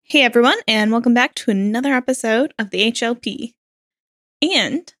Hey everyone, and welcome back to another episode of the HLP.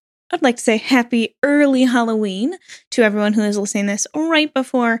 And I'd like to say happy early Halloween to everyone who is listening to this right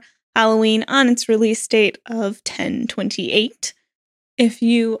before Halloween on its release date of 10/28. If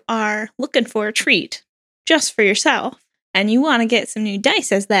you are looking for a treat just for yourself and you want to get some new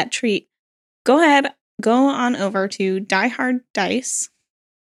dice as that treat, go on over to Die Hard Dice.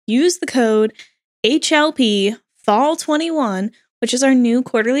 Use the code HLP Fall21, which is our new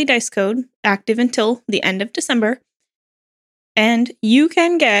quarterly dice code, active until the end of December. And you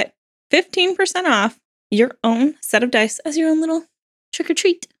can get 15% off your own set of dice as your own little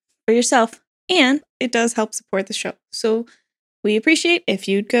trick-or-treat for yourself. And it does help support the show. So we appreciate if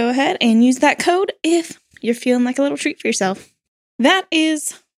you'd go ahead and use that code if you're feeling like a little treat for yourself. That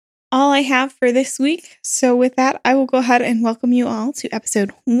is all I have for this week. So with that, I will go ahead and welcome you all to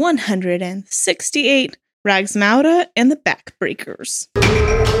episode 168, Raugsmauda and the Backbreakers.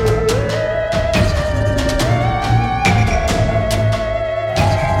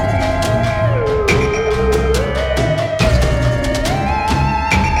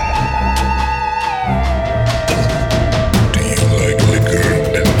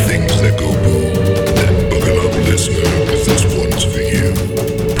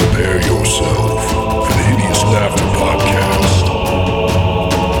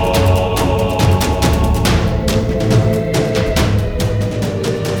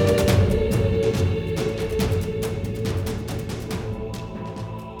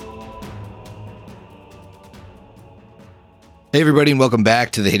 Hey everybody, and welcome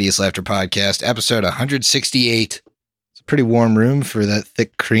back to the Hideous Laughter Podcast, episode 168. It's a pretty warm room for that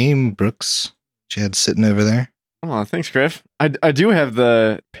thick cream, Brooks. You had sitting over there. Oh, thanks, Griff. I do have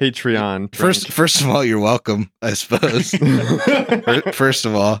the Patreon. First of all, you're welcome, I suppose. First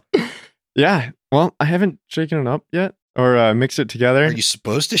of all. Yeah, well, I haven't shaken it up yet, or mixed it together. Are you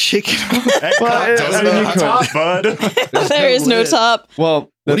supposed to shake it up? Bud. There is no top.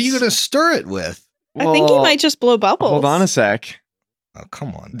 Well, what are you going to stir it with? I think he might just blow bubbles. Hold on a sec. Oh,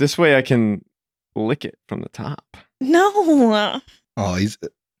 come on. This way I can lick it from the top. No. Oh,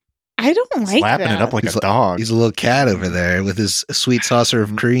 I don't like slapping that. it up like a dog. He's a little cat over there with his sweet saucer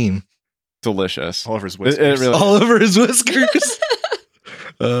of cream. Delicious. All over his whiskers. All over his whiskers.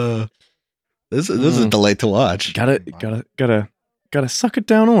 This is a delight to watch. Gotta suck it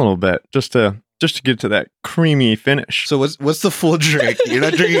down a little bit just to get to that creamy finish. So what's the full drink? You're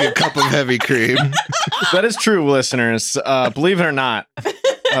not drinking a cup of heavy cream. That is true, listeners. Believe it or not.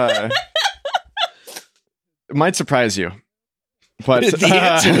 It might surprise you. But The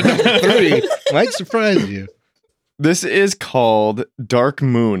answer to number 3 might surprise you. This is called Dark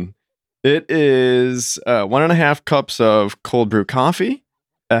Moon. It is 1.5 cups of cold brew coffee,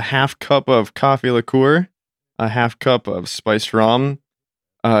 a half cup of coffee liqueur, a half cup of spiced rum,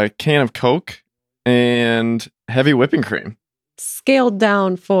 a can of Coke, and heavy whipping cream. Scaled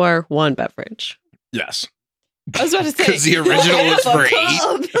down for one beverage. Yes. I was about to say. Because the original was for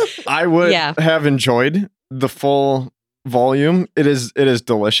 8. I would have enjoyed the full volume. It is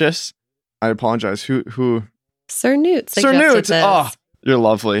delicious. I apologize. Who? Sir Newt Sir suggested Newt. this. Oh, you're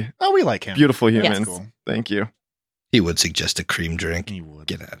lovely. Oh, we like him. Beautiful human. Yes. Cool. Thank you. He would suggest a cream drink. He would.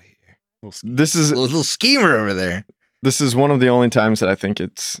 Get out of here. This is A little schemer over there. This is one of the only times that I think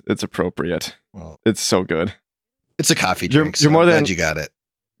it's appropriate. Well, It's so good. it's a coffee You're- drink. you're more I'm glad than- you got it.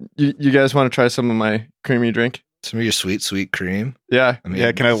 You guys want to try some of my creamy drink? Some of your sweet cream. Yeah. I mean,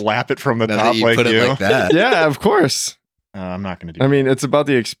 Yeah, can I lap it from the now top that you like put you? it like that. Yeah, of course. I'm not going to do I mean, it's about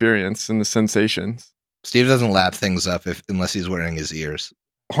the experience and the sensations. Steve doesn't lap things up unless he's wearing his ears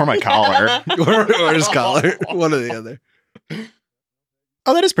that. Or my collar. or his collar, one or the other.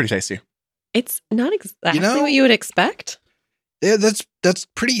 Oh, that is pretty tasty. It's not exactly You know- what you would expect. Yeah, that's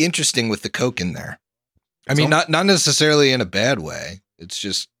pretty interesting with the Coke in there. I mean, not necessarily in a bad way. It's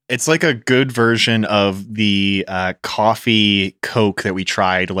just It's like a good version of the coffee Coke that we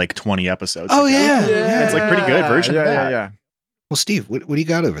tried like 20 episodes ago. It's like pretty good version of that. Yeah. well, Steve, what do you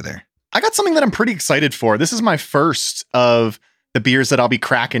got over there? I got something that I'm pretty excited for. This is my first of the beers that I'll be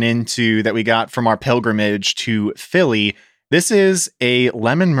cracking into that we got from our pilgrimage to Philly. This is a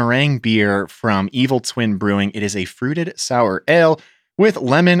lemon meringue beer from Evil Twin Brewing. It is a fruited sour ale with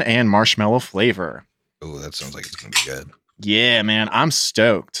lemon and marshmallow flavor. Oh, that sounds like it's gonna be good. Yeah, man, I'm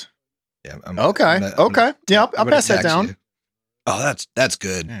stoked. Yeah. Okay. Yeah, I'll pass that down. You. Oh, that's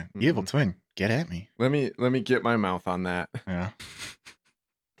good. Yeah, Evil Twin, get at me. Let me get my mouth on that. Yeah.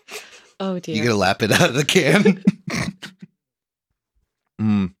 Oh dear. You gonna lap it out of the can?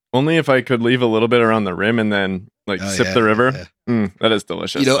 Only if I could leave a little bit around the rim and then sip the river. yeah. That is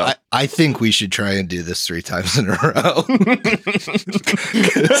delicious. You know, I think we should try and do this 3 times in a row.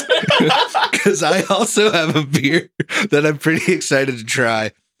 Because I also have a beer that I'm pretty excited to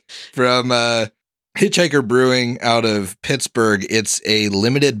try from Hitchhiker Brewing out of Pittsburgh. It's a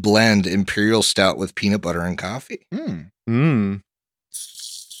limited blend Imperial Stout with peanut butter and coffee.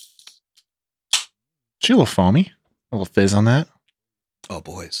 She a little foamy. A little fizz on that. Oh,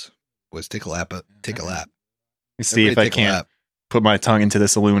 boys, take a lap. Take a lap. Let me see if I can't put my tongue into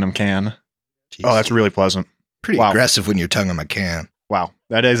this aluminum can. Jeez. Oh, that's really pleasant. Pretty aggressive when your tongue on my can. Wow,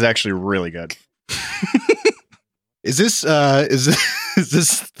 that is actually really good. Is this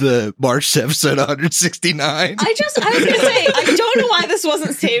the March episode 169? I was gonna say, I don't know why this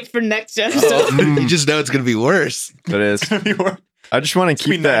wasn't saved for next episode. You just know it's gonna be worse. It is. I just want to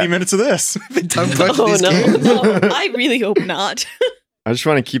keep 90 minutes of this. Tongue punching these no. cans. No, I really hope not. I just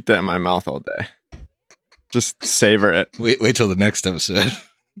want to keep that in my mouth all day. Just savor it. Wait till the next episode.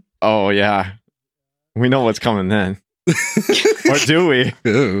 Oh yeah, we know what's coming then. Or do we?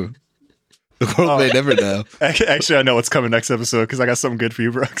 Ooh. The world may never know. Actually, I know what's coming next episode because I got something good for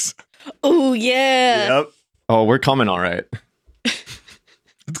you, Brooks. Oh yeah. Yep. Oh, we're coming all right.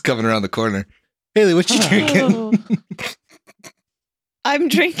 It's coming around the corner. Haley, what you drinking? Oh. I'm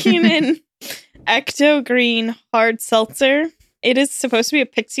drinking an Ecto Green hard seltzer. It is supposed to be a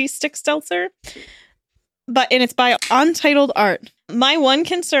pixie stick seltzer, and it's by Untitled Art. My one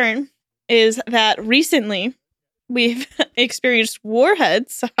concern is that recently we've experienced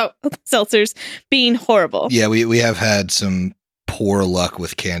Warheads seltzers being horrible. Yeah, we have had some poor luck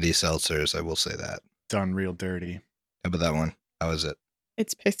with candy seltzers. I will say that. Done real dirty. How about that one? How is it?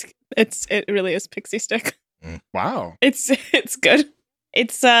 It really is pixie stick. Wow. It's good.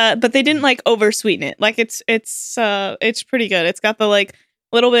 It's but they didn't oversweeten it. It's pretty good. It's got the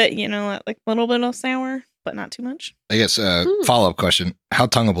little bit, little bit of sour, but not too much. I guess follow-up question. How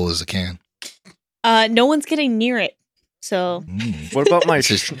tongueable is the can? No one's getting near it. So What about my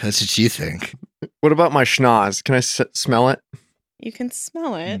That's what you think. What about my schnoz? Can I smell it? you can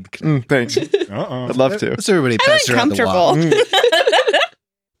smell it. Thanks. Uh-oh. I'd love to. Let's everybody I'm pass around the waft. uncomfortable.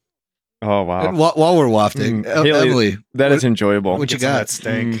 Oh wow, And while we're wafting, Haley, Emily, that is enjoyable. what you Get some of got? that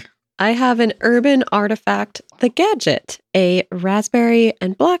steak. I have an urban artifact, the Gadget, a raspberry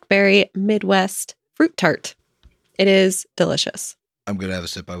and blackberry Midwest fruit tart. It is delicious. I'm gonna have a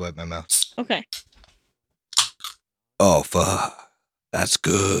sip. I wipe my mouth. Okay. Oh fuck, that's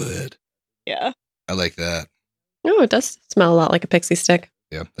good. Yeah. I like that. Oh, it does smell a lot like a pixie stick.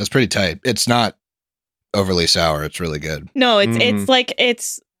 Yeah, that's pretty tight. It's not overly sour. It's really good. No,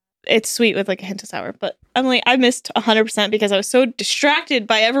 it's sweet with a hint of sour, but I missed 100% because I was so distracted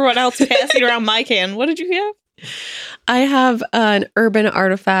by everyone else passing around my can. What did you have? I have an urban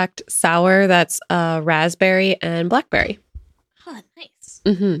artifact sour that's raspberry and blackberry. Oh, nice.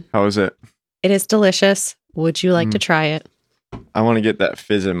 Mm-hmm. How is it? It is delicious. Would you like to try it? I want to get that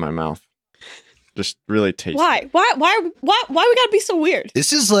fizz in my mouth. Just really tasty. Why we gotta be so weird?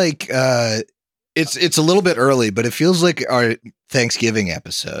 This is it's a little bit early, but it feels like our Thanksgiving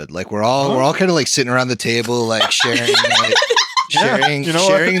episode. Like we're all kind of sitting around the table, sharing sharing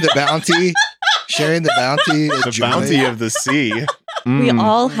the bounty, sharing the bounty, The bounty of the sea. We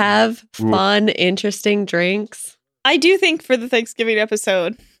all have fun, interesting drinks. I do think for the Thanksgiving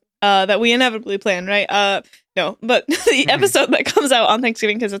episode that we inevitably plan, right? No, but the episode that comes out on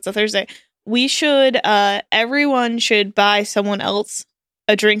Thanksgiving because it's a Thursday, we should everyone should buy someone else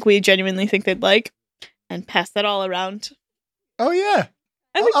a drink we genuinely think they'd like and pass that all around. Oh, yeah.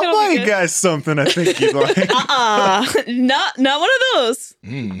 I think I'll that'll buy be you good. guy something I think you'd like. Not one of those.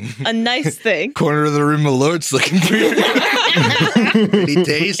 A nice thing. Corner of the room, Malort's looking pretty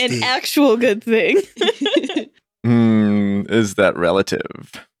tasty. An actual good thing. Is that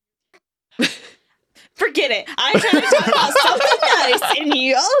relative? Forget it. I tried to talk about something nice and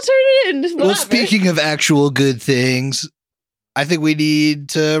you all turned it into whatever. Well, speaking of actual good things, I think we need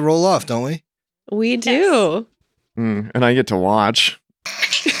to roll off, don't we? We do. And I get to watch.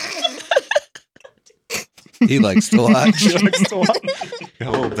 He likes to watch. Got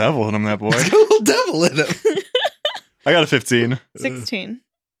a little devil in him, that boy. Got a little devil in him. I got a 15. 16.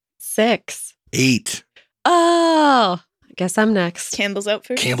 6. 8. Oh, I guess I'm next. Campbell's out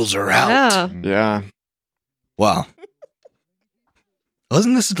first. Campbells are out. Yeah. Yeah. Wow.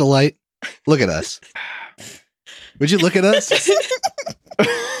 Wasn't this a delight? Look at us. Would you look at us?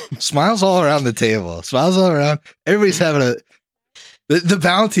 Smiles all around the table. Smiles all around. Everybody's having the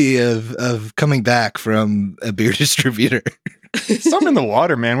bounty of coming back from a beer distributor. Something in the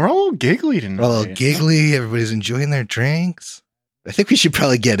water, man. We're all a little giggly tonight. We're all giggly. Everybody's enjoying their drinks. I think we should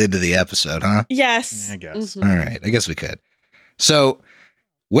probably get into the episode, huh? Yes. I guess. All right, I guess we could. So,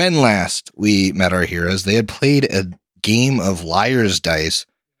 when last we met our heroes, they had played a game of liar's dice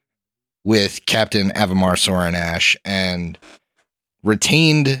with Captain Avamar Soranash and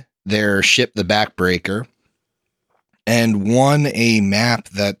retained their ship, the Backbreaker, and won a map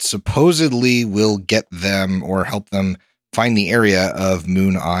that supposedly will get them or help them find the area of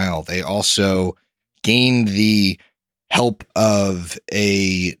Moon Isle. They also gained the help of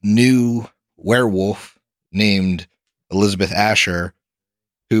a new werewolf named Elizabeth Asher,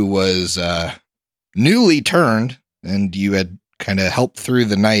 who was newly turned, and you had kind of helped through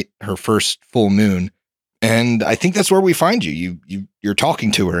the night, her first full moon. And I think that's where we find you. You're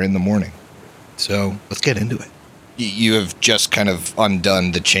talking to her in the morning. So let's get into it. You have just kind of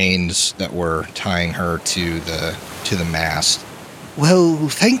undone the chains that were tying her to the mast. Well,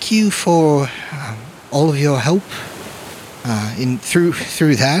 thank you for all of your help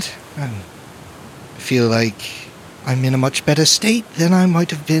through that. I feel like I'm in a much better state than I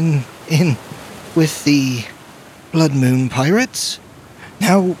might have been in with the Blood Moon Pirates.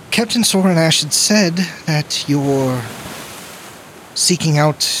 Now, Captain Soranash had said that you're seeking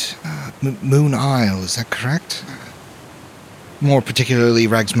out Moon Isle, is that correct? More particularly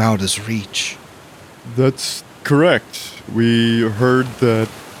Raugsmauda's Reach. That's correct. We heard that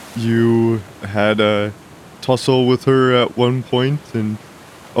you had a tussle with her at one point, and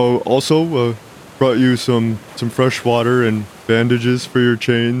also brought you some fresh water and bandages for your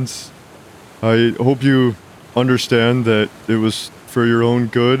chains. I hope you understand that it was for your own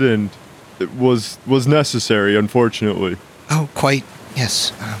good, and it was necessary, unfortunately. Oh, quite,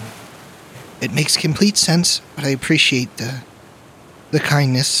 yes. It makes complete sense, but I appreciate the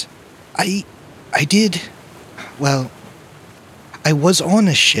kindness. I was on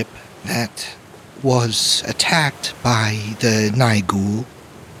a ship that was attacked by the Nightghoul.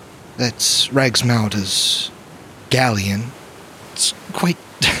 That's Raugsmauda's galleon. It's quite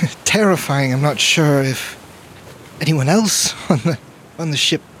terrifying. I'm not sure if anyone else on the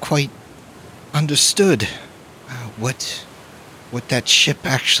ship quite understood what that ship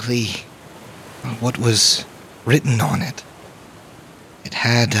actually, what was written on it. It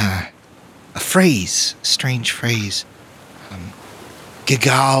had a phrase, a strange phrase,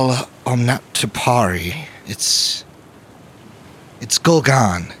 Gigal Omnaptapari. It's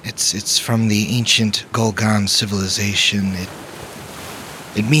Golgan. It's from the ancient Golgan civilization.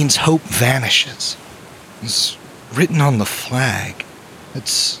 It means hope vanishes. It's written on the flag.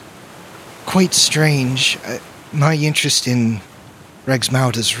 It's quite strange. My interest in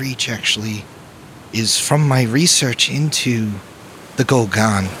Raugsmauda's Reach actually is from my research into the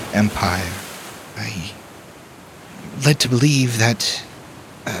Golgan Empire. I led to believe that,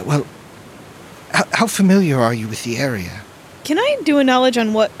 how familiar are you with the area? Can I do a knowledge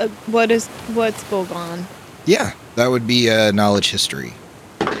on what's Golgan? Yeah, that would be knowledge history.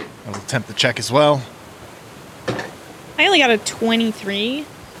 I'll attempt the check as well. I only got a 23.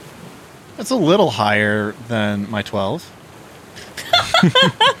 That's a little higher than my 12.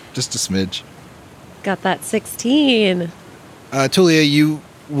 Just a smidge. Got that 16. Tulia, you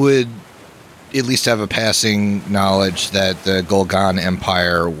would at least have a passing knowledge that the Golgan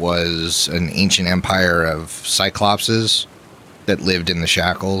Empire was an ancient empire of Cyclopses that lived in the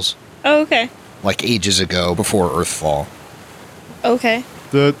shackles. Oh, okay. Like ages ago, before Earthfall. Okay.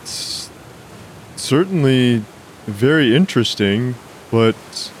 That's certainly very interesting,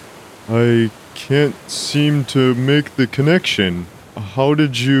 but I can't seem to make the connection. How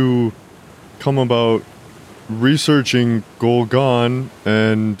did you come about researching Golgan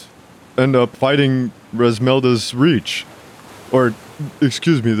and end up fighting Raugsmauda's Reach? Or,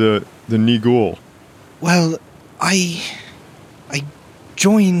 excuse me, the Nightghoul. Well, I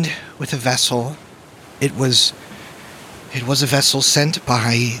joined with a vessel. It was a vessel sent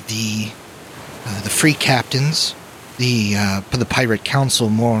by the free captains, the pirate council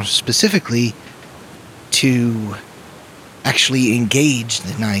more specifically, to actually engage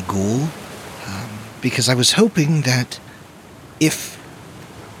the Nightghoul, because I was hoping that if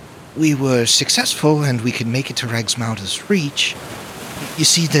we were successful and we could make it to Raugsmauda's Reach, you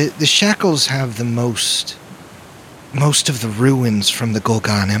see, the shackles have the most of the ruins from the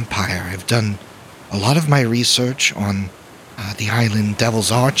Golgan Empire. I've done a lot of my research on the island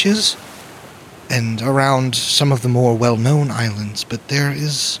Devil's Arches and around some of the more well-known islands, but there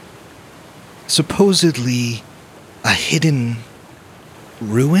is supposedly a hidden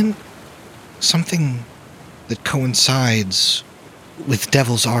ruin, something that coincides with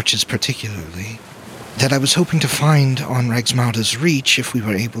Devil's Arches particularly, that I was hoping to find on Raugsmauda's Reach if we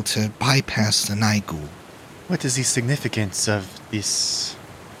were able to bypass the Nightghoul. What is the significance of this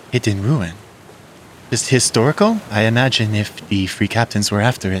hidden ruin? Just historical? I imagine if the Free Captains were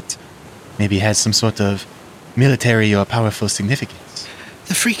after it, maybe it has some sort of military or powerful significance.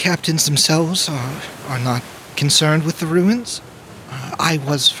 The Free Captains themselves are not concerned with the ruins. I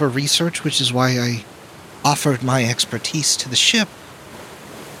was for research, which is why I offered my expertise to the ship.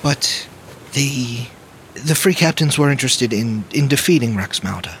 But the Free Captains were interested in defeating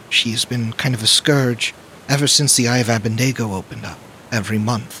Raugsmauda. She has been kind of a scourge ever since the Eye of Abendego opened up every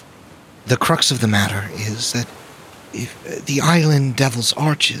month. The crux of the matter is that if the island Devil's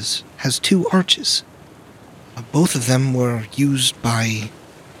Arches has 2 arches. Both of them were used by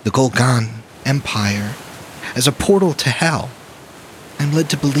the Golgan Empire as a portal to hell. I'm led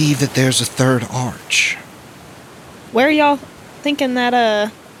to believe that there's a 3rd arch. Where are y'all thinking that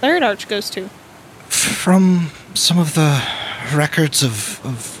 3rd arch goes to? From some of the records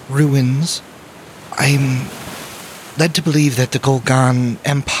of ruins, I'm led to believe that the Golgan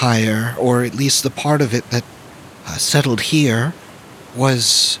Empire, or at least the part of it that settled here,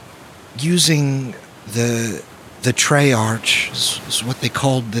 was using the Treyarch, is what they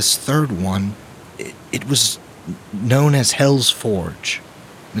called this 3rd one. It was known as Hell's Forge.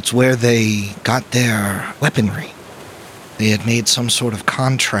 It's where they got their weaponry. They had made some sort of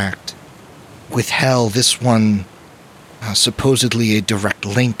contract with Hell, this one supposedly a direct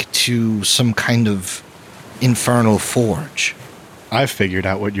link to some kind of infernal forge. I've figured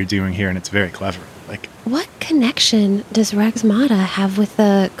out what you're doing here, and it's very clever. What connection does Raugsmauda have with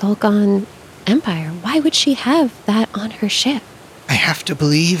the Golgan Empire? Why would she have that on her ship? I have to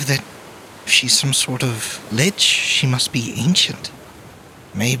believe that if she's some sort of lich, she must be ancient.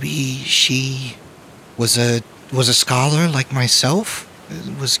 Maybe she was a scholar like myself,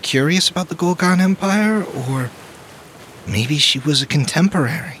 was curious about the Golgan Empire, or maybe she was a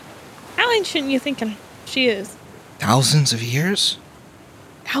contemporary. How ancient you thinking she is? Thousands of years?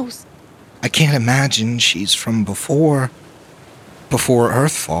 Thousands. I can't imagine she's from before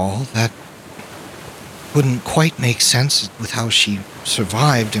Earthfall. That wouldn't quite make sense with how she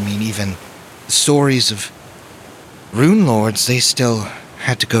survived. I mean, even the stories of Rune Lords, they still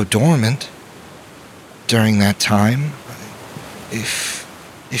had to go dormant during that time. If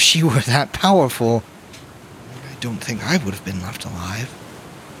she were that powerful, I don't think I would have been left alive.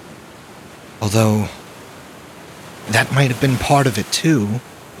 Although, that might have been part of it too.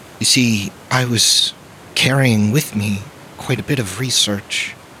 You see, I was carrying with me quite a bit of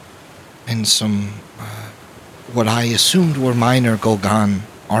research and some, what I assumed were minor Golgan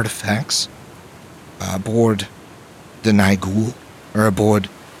artifacts aboard the Nigul, or aboard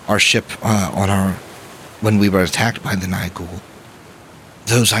our ship when we were attacked by the Nigul.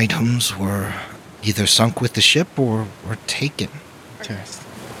 Those items were either sunk with the ship or were taken. Interesting.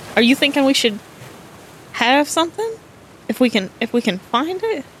 Are you thinking we should have something? If we can find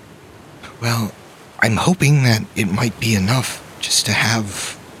it? Well, I'm hoping that it might be enough just to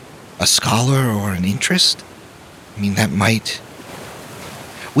have a scholar or an interest. I mean, that might...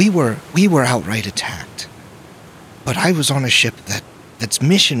 We were outright attacked. But I was on a ship that's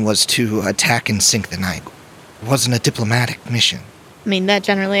mission was to attack and sink the Nigel. It wasn't a diplomatic mission. I mean, that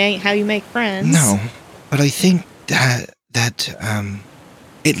generally ain't how you make friends. No, but I think that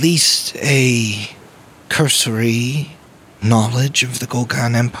at least a cursory knowledge of the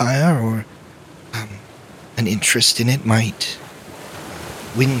Golgan Empire or an interest in it might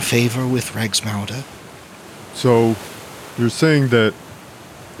win favor with Raugsmauda. So, you're saying that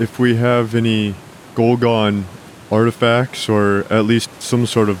if we have any Golgan artifacts or at least some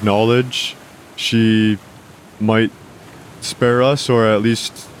sort of knowledge, she might spare us or at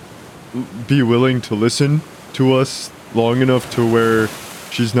least be willing to listen to us long enough to where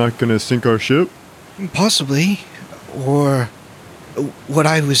she's not going to sink our ship? Possibly. Or what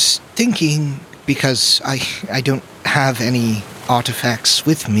I was thinking, because I don't have any artifacts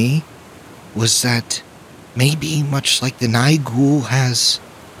with me, was that maybe much like the Nigul has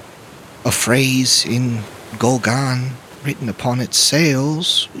a phrase in Golgan written upon its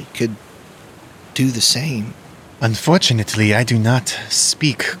sails, we could do the same. Unfortunately, I do not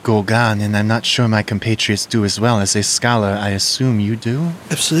speak Golgan, and I'm not sure my compatriots do as well. As a scholar, I assume you do?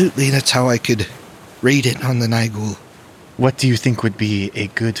 Absolutely, that's how I could read it on the Nigul. What do you think would be a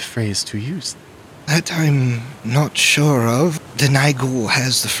good phrase to use? That I'm not sure of. The Nigul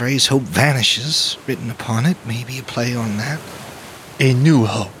has the phrase "hope vanishes" written upon it. Maybe a play on that. A new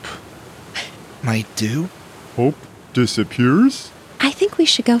hope. Might do. Hope disappears? I think we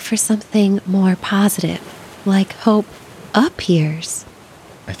should go for something more positive, like hope appears.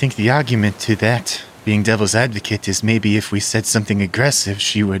 I think the argument to that, being devil's advocate, is maybe if we said something aggressive,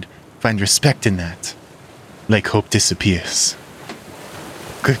 she would find respect in that. like hope disappears.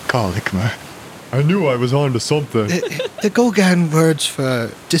 Good call, Ikmar. I knew I was on to something. The Golgan words for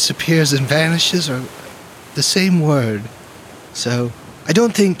disappears and vanishes are the same word. So I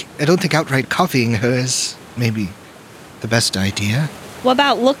don't think outright copying her is maybe the best idea. What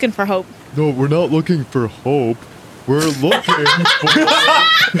about looking for hope? No, we're not looking for hope. We're looking for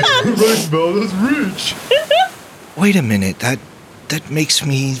Raugsmauda's reach. Wait a minute, that makes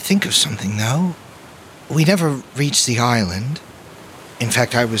me think of something, though. We never reached the island. In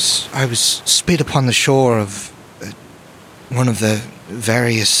fact, I was spit upon the shore of one of the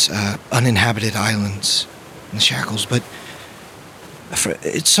various uninhabited islands in the Shackles, but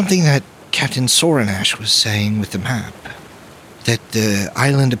it's something that Captain Soranash was saying with the map, that the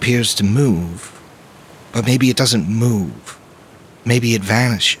island appears to move, but maybe it doesn't move. Maybe it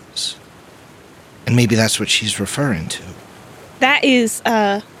vanishes. And maybe that's what she's referring to. That is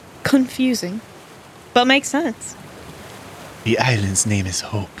confusing, but makes sense. The island's name is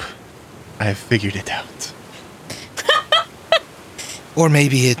Hope. I have figured it out. Or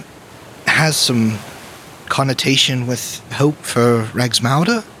maybe it has some connotation with hope for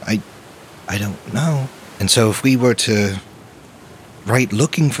Raugsmauda? I don't know. And so if we were to write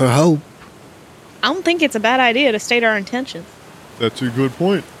looking for hope... I don't think it's a bad idea to state our intentions. That's a good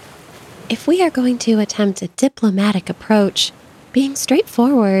point. If we are going to attempt a diplomatic approach, being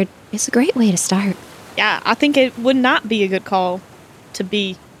straightforward is a great way to start. Yeah, I think it would not be a good call to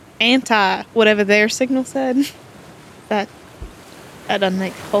be anti whatever their signal said. That doesn't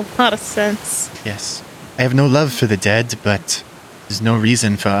make a whole lot of sense. Yes. I have no love for the dead, but there's no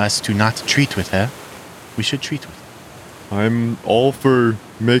reason for us to not treat with her. We should treat with her. I'm all for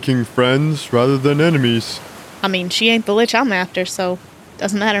making friends rather than enemies. I mean, she ain't the lich I'm after, so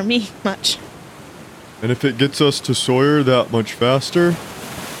doesn't matter to me much. And if it gets us to Sawyer that much faster,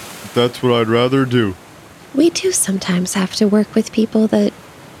 that's what I'd rather do. We do sometimes have to work with people that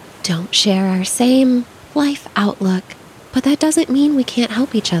don't share our same life outlook, but that doesn't mean we can't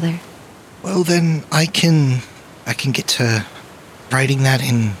help each other. Well, then I can get to writing that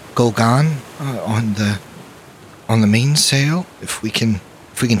in Golgan on the mainsail. If we can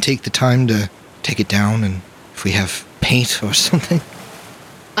take the time to take it down, and if we have paint or something.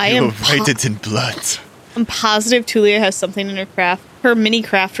 You'll write it in blood. I'm positive Tulia has something in her mini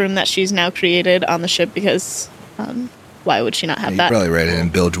craft room that she's now created on the ship because why would she not have You'd that? probably write it in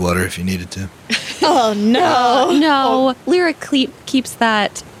Bilgewater if you needed to. Oh, no. No, Lyra keeps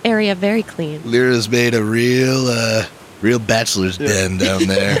that area very clean. Lyra's made a real bachelor's den down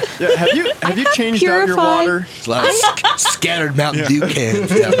there. Yeah, have you changed out your water? There's a lot of scattered Mountain Dew cans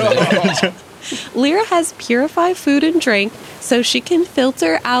down there. Lyra has purified food and drink, so she can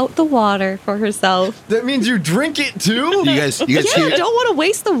filter out the water for herself. That means you drink it too? You guys Yeah, hear? you don't want to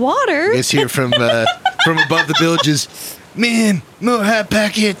waste the water. You guys hear from above the bilges? Man, more hot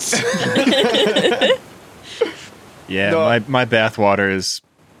packets. Yeah, No. my bath water is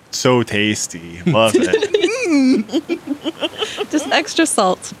so tasty. Love it. Just extra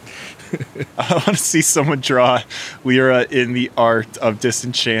salt. I want to see someone draw Lyra in the art of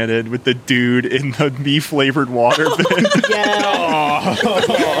Disenchanted with the dude in the me-flavored water bin. Yeah.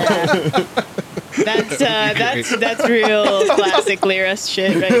 That's real classic Lyra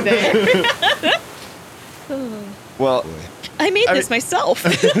shit right there. Well, I made this myself.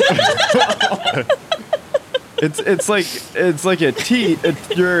 it's like a tea.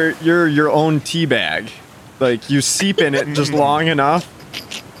 You're your own tea bag. Like you seep in it just long enough.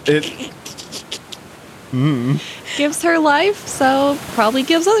 It Gives her life, so probably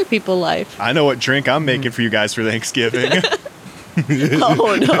gives other people life. I know what drink I'm making for you guys for Thanksgiving.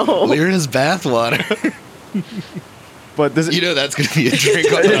 Oh no. Lyra's bathwater. But this, You know that's going to be a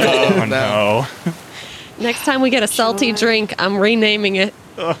drink on the Oh no. Next time we get a salty drink, I'm renaming it.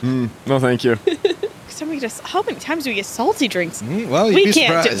 no, thank you. How many times do we get salty drinks? Well, you'd We be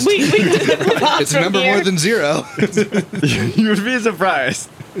can't. surprised. We It's a number more than 0. You'd be surprised.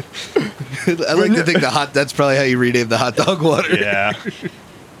 I like to think that's probably how you rename the hot dog water. Yeah.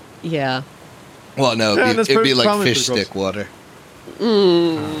 Yeah. Well, no, Yeah, it'd that's be like probably fish pretty stick water.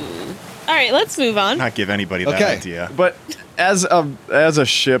 All right, let's move on. Not give anybody that Okay. idea. But as a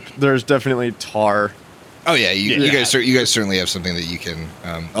ship, there's definitely tar. Oh yeah, you Yeah. guys certainly have something that you can.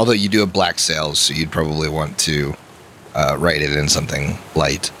 Although you do have black sails, so you'd probably want to write it in something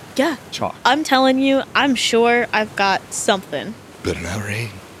light. Yeah. Chalk. I'm telling you, I'm sure I've got something. But an rain.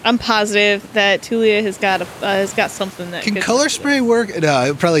 I'm positive that Tulia has got something that Can could- color spray work? No, it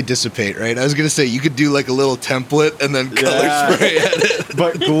would probably dissipate, right? I was gonna say you could do like a little template and then color Yeah. spray at it.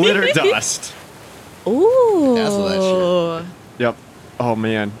 But glitter dust. Ooh. Dazzle that Yep. Oh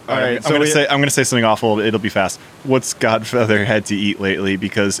man! All right, I'm gonna say something awful. It'll be fast. What's Godfather had to eat lately?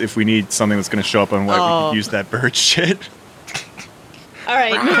 Because if we need something that's gonna show up on white, we could use that bird shit. All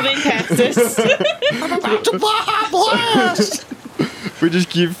right, moving past this. I'm about to blast. We just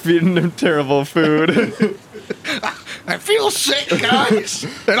keep feeding him terrible food. I feel sick, guys.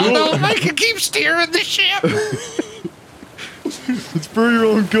 I don't know if I can keep steering the ship. It's for your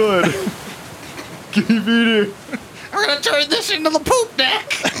own good. Keep eating. We're gonna turn this into the poop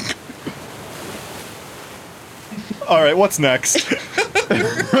deck. All right, what's next?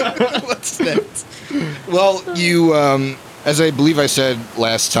 What's next? Well, you, as I believe I said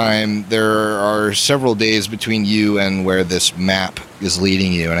last time, there are several days between you and where this map is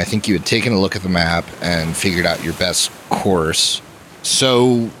leading you, and I think you had taken a look at the map and figured out your best course.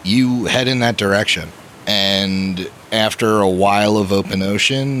 So you head in that direction, and after a while of open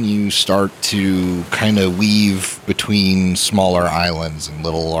ocean, you start to kind of weave between smaller islands and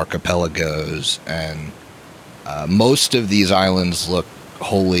little archipelagos, and most of these islands look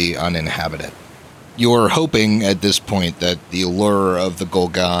wholly uninhabited. You're hoping at this point that the allure of the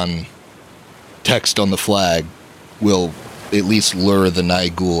Golgan text on the flag will at least lure the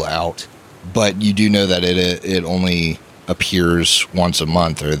Naigul out, but you do know that it only appears once a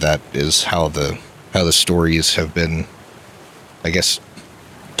month, or that is how the stories have been, I guess,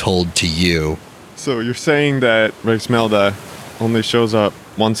 told to you. So you're saying that Raugsmauda only shows up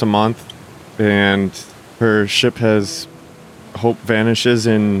once a month, and her ship has hope vanishes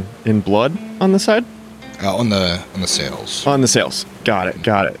in blood on the side? On the sails. On the sails. Got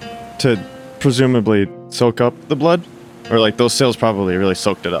it. To presumably soak up the blood? Or like those sails probably really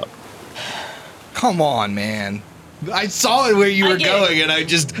soaked it up. Come on, man. I saw it where you were going, and I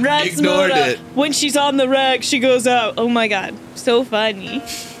just ignored it. When she's on the wreck, she goes out. Oh my god, so funny.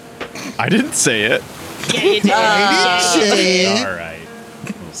 I didn't say it. Yeah, you did. I didn't say it. All right.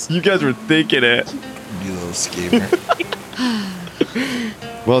 You guys were thinking it. You little schemer.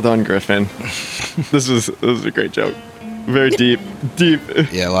 Well done, Griffin. This was a great joke. Very deep.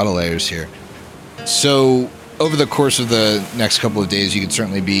 Yeah, a lot of layers here. So, over the course of the next couple of days, you could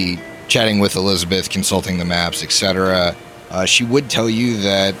certainly be chatting with Elizabeth, consulting the maps, etc. She would tell you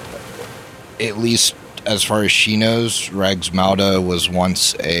that, at least as far as she knows, Raugsmauda was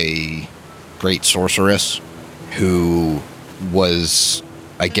once a great sorceress who was,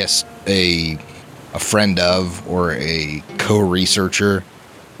 I guess, a friend of or a co-researcher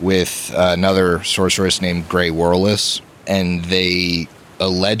with another sorceress named Grey Warless, and they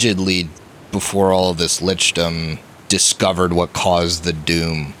allegedly, before all of this lichdom, discovered what caused the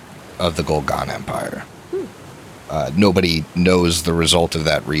doom of the Golgan Empire. Nobody knows the result of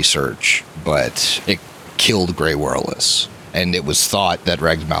that research, but it killed Grey Warless, and it was thought that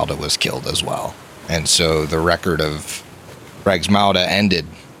Raugsmauda was killed as well. And so the record of Raugsmauda ended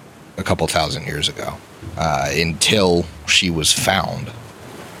a couple thousand years ago, until she was found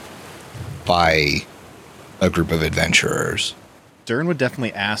by a group of adventurers. Dern would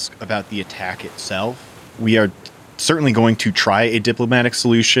definitely ask about the attack itself. We are certainly going to try a diplomatic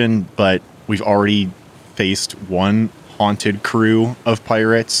solution, but we've already faced one haunted crew of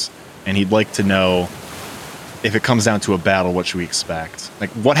pirates, and he'd like to know, if it comes down to a battle, what should we expect? Like,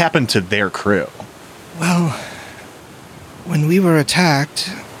 what happened to their crew? Well, when we were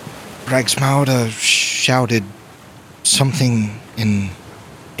attacked, Raugsmauda shouted something in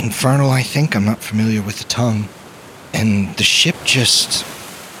Infernal, I think. I'm not familiar with the tongue. And the ship just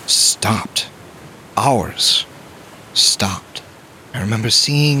stopped. Ours stopped. I remember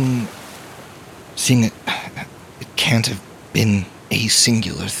seeing it. It can't have been a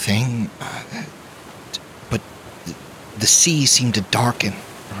singular thing. But the sea seemed to darken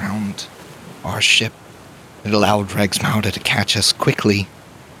around our ship. It allowed Raugsmauda to catch us quickly.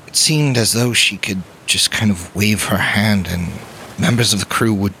 It seemed as though she could just kind of wave her hand and members of the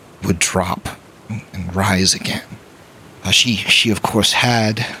crew would drop and rise again. She of course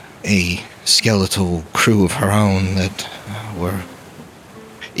had a skeletal crew of her own that were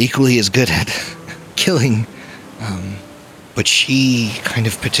equally as good at killing, but she kind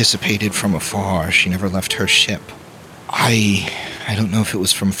of participated from afar. She never left her ship. I don't know if it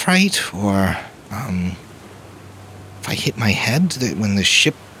was from fright or if I hit my head when the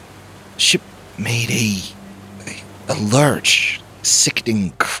ship made a lurch,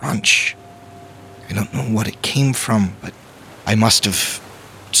 sickening crunch. I don't know what it came from, but I must have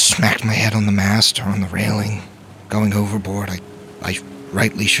smacked my head on the mast or on the railing. Going overboard, I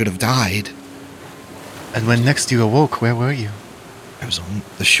rightly should have died. And when next you awoke, where were you? I was on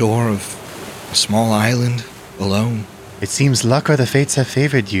the shore of a small island, alone. It seems luck or the fates have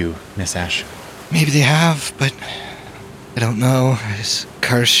favored you, Miss Ash. Maybe they have, but I don't know. I was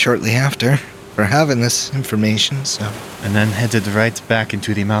cursed shortly after for having this information, so... And then headed right back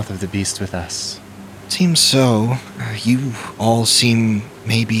into the mouth of the beast with us. Seems so. You all seem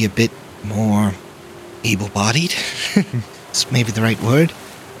maybe a bit more able-bodied. It's maybe the right word.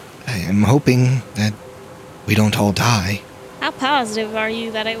 I am hoping that we don't all die. How positive are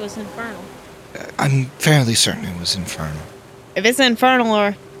you that it was infernal? I'm fairly certain it was infernal. If it's infernal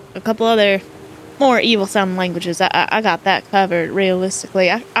or a couple other more evil-sounding languages, I got that covered realistically.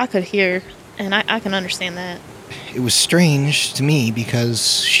 I could hear, and I can understand that. It was strange to me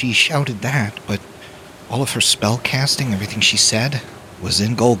because she shouted that, but all of her spell casting, everything she said, was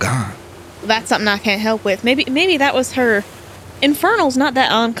in Golgan. That's something I can't help with. Maybe that was her. Infernal's not that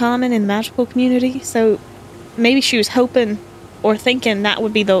uncommon in the magical community, so maybe she was hoping or thinking that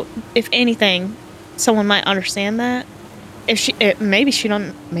would be if anything, someone might understand that. Maybe she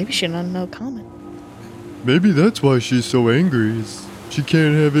don't know common. Maybe that's why she's so angry. Is she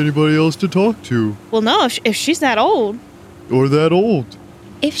can't have anybody else to talk to. Well, no, if she's that old. Or that old.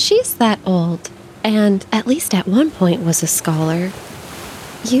 If she's that old, and at least at one point was a scholar,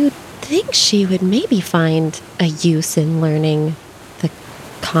 you'd think she would maybe find a use in learning the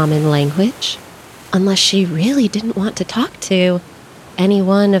common language, unless she really didn't want to talk to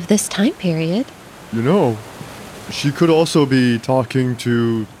anyone of this time period. You know, she could also be talking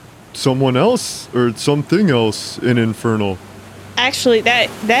to someone else or something else in Infernal. Actually, that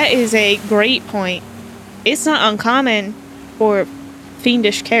is a great point. It's not uncommon for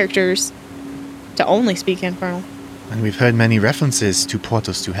fiendish characters to only speak Infernal. And we've heard many references to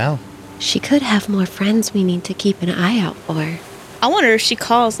portals to hell. She could have more friends we need to keep an eye out for. I wonder if she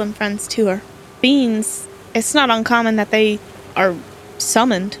calls them friends to her. Fiends, it's not uncommon that they are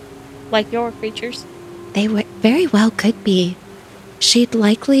summoned, like your creatures. They very well could be. She'd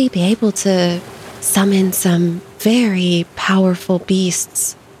likely be able to summon some very powerful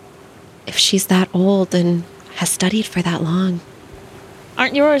beasts if she's that old and has studied for that long.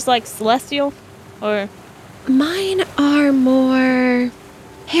 Aren't yours like celestial? Or mine are more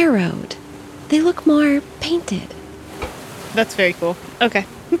harrowed. They look more painted. That's very cool. Okay.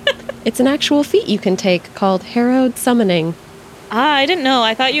 It's an actual feat you can take called harrowed summoning. I didn't know.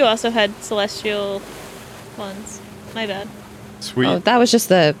 I thought you also had celestial ones. My bad. Sweet. Oh, that was just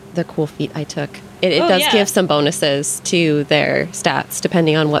the cool feat I took. It does give some bonuses to their stats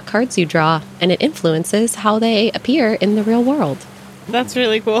depending on what cards you draw, and it influences how they appear in the real world. That's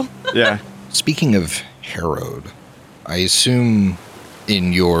really cool. Yeah. Speaking of harrowed, I assume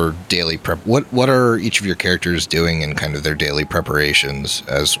in your daily prep, what are each of your characters doing in kind of their daily preparations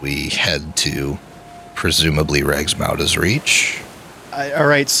as we head to presumably Raugsmauda's Reach? All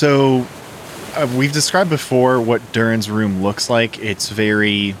right, so we've described before what Durin's room looks like. It's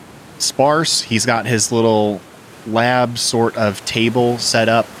very sparse. He's got his little lab sort of table set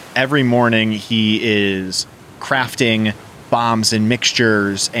up. Every morning he is crafting bombs and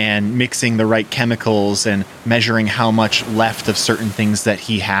mixtures and mixing the right chemicals and measuring how much left of certain things that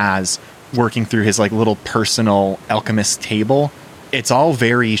he has, working through his like little personal alchemist table. It's all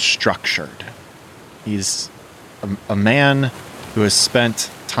very structured. He's a man who has spent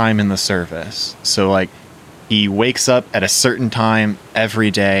time in the service. So like he wakes up at a certain time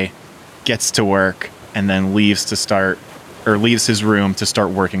every day, gets to work, and then leaves his room to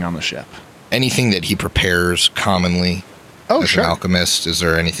start working on the ship. Anything that he prepares commonly as sure. an alchemist, is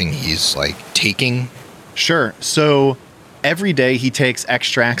there anything he's like taking? Sure. So every day he takes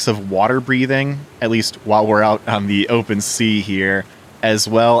extracts of water breathing, at least while we're out on the open sea here, as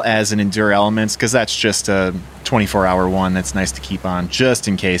well as an endure elements, because that's just a 24-hour one that's nice to keep on just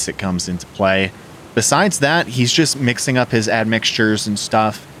in case it comes into play. Besides that, he's just mixing up his admixtures and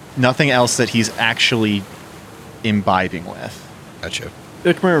stuff. Nothing else that he's actually imbibing with. Gotcha.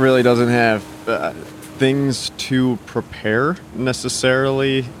 Ikmar really doesn't have things to prepare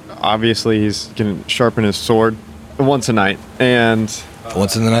necessarily. Obviously, he's going to sharpen his sword once a night. And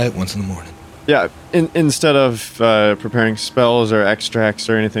once in the night, once in the morning. Yeah, instead of preparing spells or extracts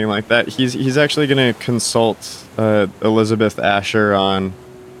or anything like that, he's actually going to consult Elizabeth Asher on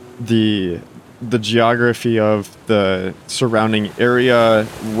the geography of the surrounding area.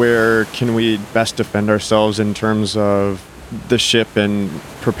 Where can we best defend ourselves in terms of the ship and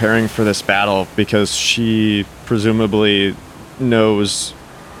preparing for this battle? Because she presumably knows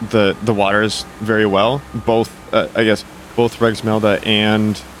the waters very well. Both, both Raugsmauda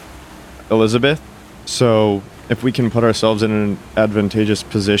and Elizabeth. So if we can put ourselves in an advantageous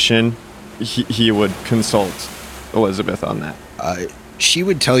position, he would consult Elizabeth on that. She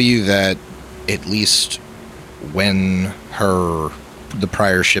would tell you that at least when the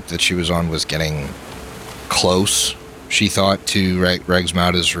prior ship that she was on was getting close, she thought, to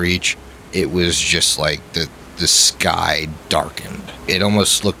Raugsmauda's reach, it was just like the sky darkened. It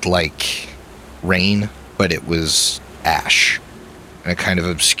almost looked like rain, but it was ash. And it kind of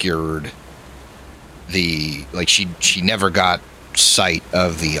obscured she never got sight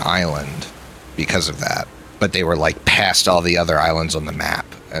of the island because of that. But they were like past all the other islands on the map.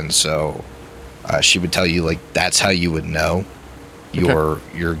 And so she would tell you, like, that's how you would know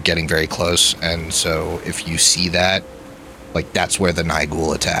you're getting very close. And so if you see that, like, that's where the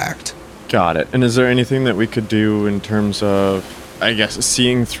Nightghoul attacked. Got it. And is there anything that we could do in terms of, I guess,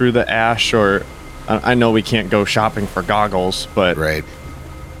 seeing through the ash? Or I know we can't go shopping for goggles, but right.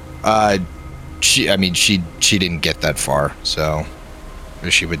 She didn't get that far, so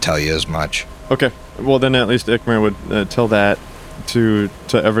she would tell you as much. Okay. Well, then at least Ikmer would tell that to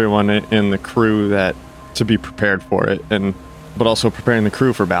everyone in the crew, that to be prepared for it, but also preparing the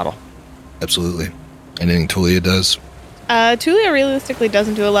crew for battle. Absolutely. Anything Tulia does? Tulia realistically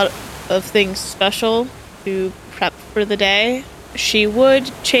doesn't do a lot of things special to prep for the day. She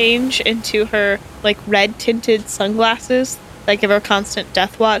would change into her, like, red tinted sunglasses that give her constant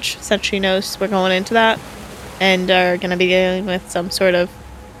death watch, since she knows we're going into that and are going to be dealing with some sort of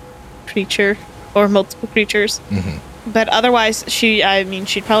creature or multiple creatures. Mm-hmm. But otherwise, she'd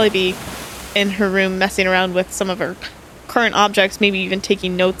probably be in her room messing around with some of her current objects, maybe even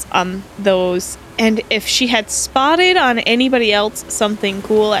taking notes on those. And if she had spotted on anybody else something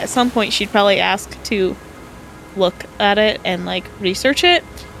cool, at some point she'd probably ask to look at it and, like, research it.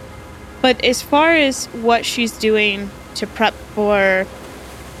 But as far as what she's doing to prep for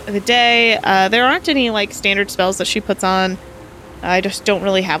the day, there aren't any, like, standard spells that she puts on. I just don't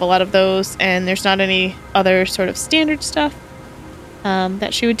really have a lot of those, and there's not any other sort of standard stuff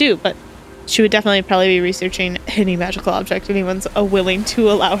that she would do. But she would definitely probably be researching any magical object anyone's willing to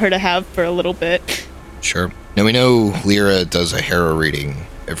allow her to have for a little bit. Sure. Now, we know Lyra does a tarot reading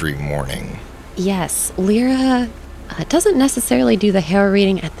every morning. Yes, Lyra doesn't necessarily do the tarot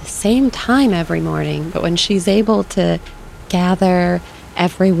reading at the same time every morning, but when she's able to gather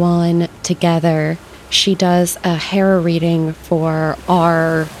everyone together, she does a tarot reading for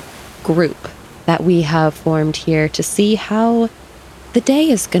our group that we have formed here to see how the day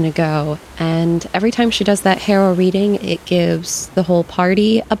is going to go. And every time she does that tarot reading, it gives the whole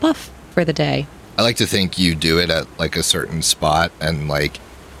party a buff for the day. I like to think you do it at, like, a certain spot, and, like,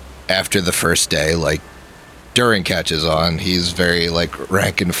 after the first day, like, Durin catches on. He's very, like,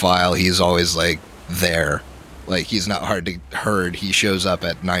 rank and file. He's always, like, there. Like, he's not hard to herd. He shows up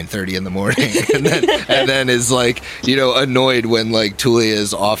at 9:30 in the morning and then is, like, you know, annoyed when, like, Tulia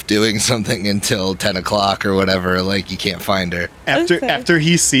is off doing something until 10 o'clock or whatever. Like, you can't find her. After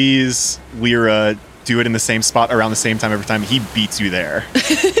he sees Lyra do it in the same spot around the same time every time, he beats you there.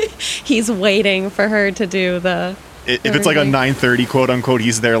 He's waiting for her to do the... If it's like a 9:30, quote unquote,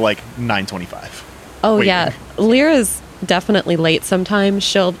 he's there like 9:25. Oh, waiting. Yeah. Lyra's definitely late sometimes.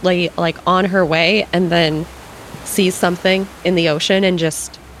 She'll lay, like, on her way and then sees something in the ocean and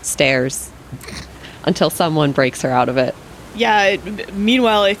just stares until someone breaks her out of it. Yeah,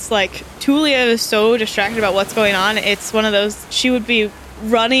 meanwhile, it's like Tulia is so distracted about what's going on. It's one of those, she would be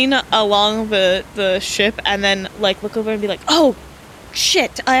running along the ship and then, like, look over and be like, oh,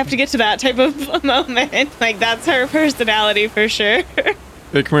 shit, I have to get to that type of moment. Like, that's her personality for sure.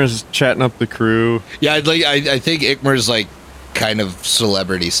 Ikmer's chatting up the crew. Yeah, I think Ikmer's, like, kind of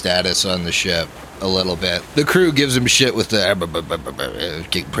celebrity status on the ship a little bit. The crew gives him shit with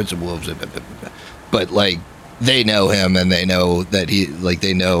the Prince of Wolves, but, like, they know him and they know that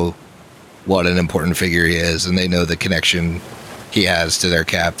they know what an important figure he is, and they know the connection he has to their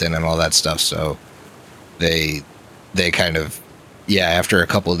captain and all that stuff. So they kind of, after a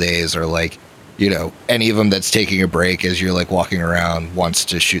couple of days are like, you know, any of them that's taking a break as you're, like, walking around wants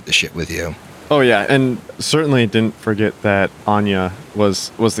to shoot the shit with you. Oh yeah, and certainly didn't forget that Anya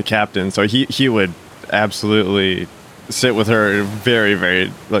was the captain, so he would absolutely sit with her very,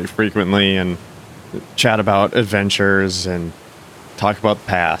 very, like, frequently and chat about adventures and talk about the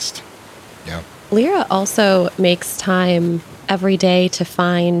past. Yeah. Lyra also makes time every day to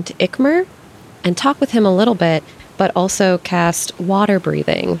find Ikmer and talk with him a little bit, but also cast water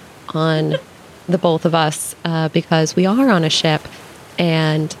breathing on the both of us because we are on a ship,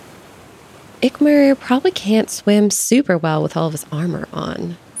 and Ikmer probably can't swim super well with all of his armor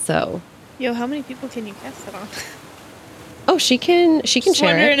on. So, Yo, how many people can you cast that on? Oh, she can Just share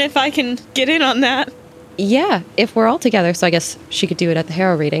wondering it. if I can get in on that. Yeah, if we're all together, so I guess she could do it at the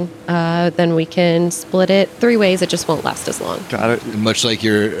tarot reading. Then we can split it 3 ways. It just won't last as long. Got it. Much like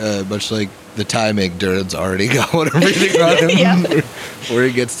the timing, Durin's already got water breathing on him before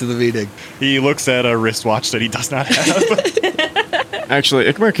he gets to the meeting. He looks at a wristwatch that he does not have. Actually,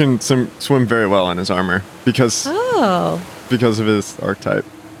 Ikmar can swim very well in his armor because of his archetype.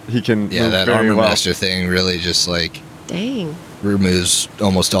 He can move that very armor well. master thing really just like Dang. removes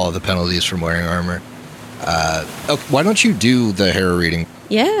almost all of the penalties from wearing armor. Why don't you do the hero reading?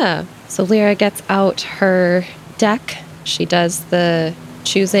 Yeah. So Lyra gets out her deck. She does the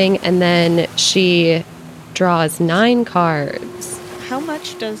choosing, and then she draws 9 cards. How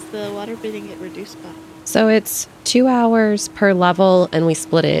much does the water breathing get reduced by? So it's 2 hours per level, and we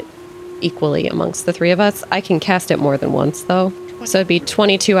split it equally amongst the 3 of us. I can cast it more than once, though. So it'd be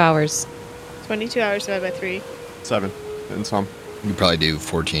 22 hours. 22 hours divided by 3. 7 and some. You probably do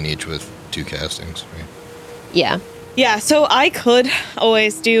 14 each with 2 castings. Right? Yeah. Yeah, so I could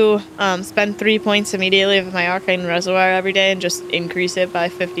always do spend 3 points immediately of my Arcane Reservoir every day and just increase it by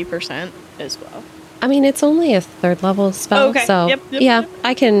 50% as well. I mean, it's only a 3rd level spell, Okay. so Yep.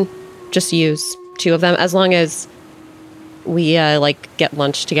 I can just use 2 of them as long as we get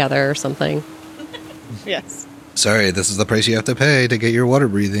lunch together or something. Yes. Sorry, this is the price you have to pay to get your water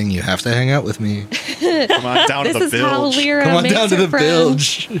breathing. You have to hang out with me. Come on down to the This is how bilge. Lyra Come on makes down to her the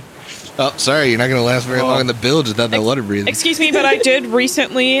friends. bilge. Oh, sorry, you're not going to last very long in the bilge without that water breathing. Excuse me, but I did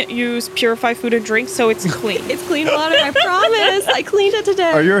recently use Purify Food and Drink, so it's clean. It's clean water, I promise. I cleaned it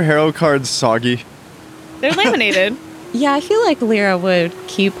today. Are your hero cards soggy? They're laminated. Yeah, I feel like Lyra would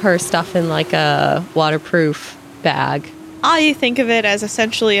keep her stuff in like a waterproof bag. I think of it as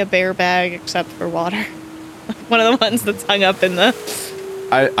essentially a bear bag, except for water. One of the ones that's hung up in the...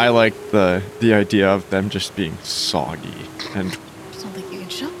 I like the idea of them just being soggy and I just don't think you can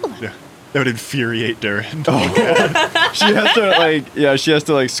shovel them. Yeah, that would infuriate Durin. she has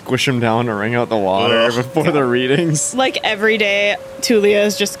to squish them down to wring out the water Ugh. before the readings. Like every day, Tulia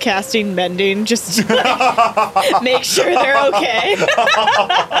is just casting mending just to like, make sure they're okay.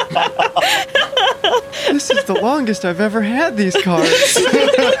 This is the longest I've ever had these cards.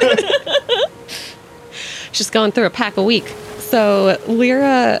 She's going through a pack a week. So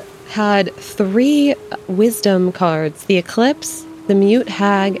Lyra had 3 wisdom cards: the Eclipse, the Mute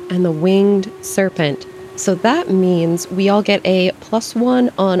Hag, and the Winged Serpent. So that means we all get a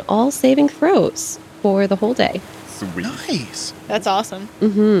 +1 on all saving throws for the whole day. Sweet. Nice. That's awesome.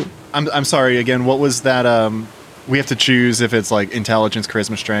 Mm-hmm. I'm sorry again. What was that? We have to choose if it's like intelligence,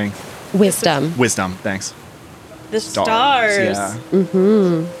 charisma, strength, Wisdom. wisdom. Thanks. The stars. Yeah.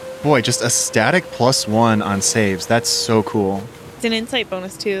 Mm-hmm. Boy, just a static +1 on saves. That's so cool. It's an insight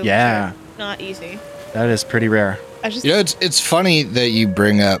bonus too. Yeah. Not easy. That is pretty rare. I just It's funny that you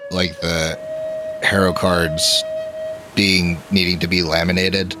bring up like the hero cards needing to be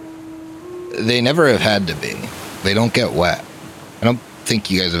laminated. They never have had to be. They don't get wet. I don't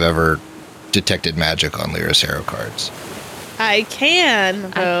think you guys have ever detected magic on Lyra's hero cards. I can.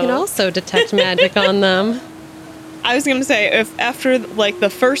 I can also detect magic on them. I was gonna say, if after like the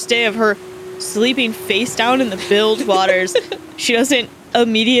first day of her sleeping face down in the bilge waters, she doesn't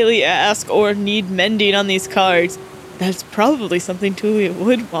immediately ask or need mending on these cards, that's probably something Tulia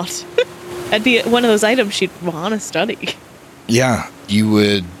would want. That'd be one of those items she'd want to study. Yeah, you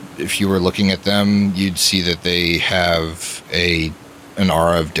would, if you were looking at them, you'd see that they have an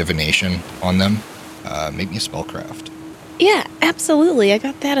aura of divination on them. Make me a spellcraft. Yeah, absolutely. I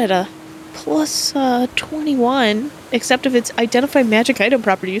got that at a plus 21, except if it's identify magic item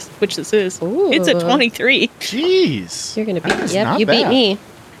properties, which this is. Ooh. It's a 23. Jeez. You're gonna beat. That's Yep, not you beat bad. me.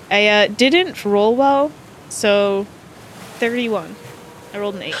 I didn't roll well, so 31. I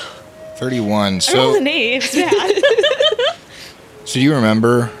rolled an 8. 31. I rolled So, an 8. It's bad. so do you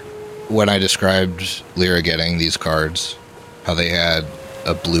remember when I described Lyra getting these cards, how they had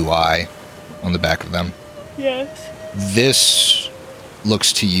a blue eye on the back of them? Yes. This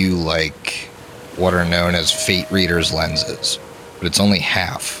looks to you like what are known as Fate Reader's lenses, but it's only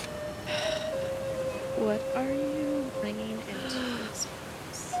half. What are you bringing into this?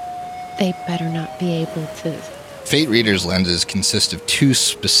 They better not be able to. Fate Reader's lenses consist of 2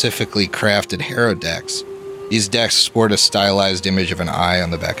 specifically crafted hero decks. These decks sport a stylized image of an eye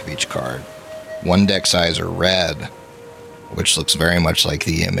on the back of each card. One deck's eyes are red, which looks very much like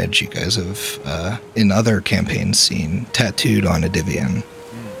the image you guys have, in other campaigns, seen tattooed on a Divian.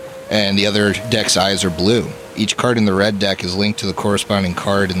 And the other deck's eyes are blue. Each card in the red deck is linked to the corresponding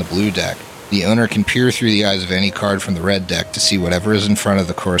card in the blue deck. The owner can peer through the eyes of any card from the red deck to see whatever is in front of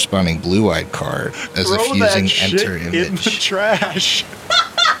the corresponding blue-eyed card, as if Throw using that shit enter in the image. trash.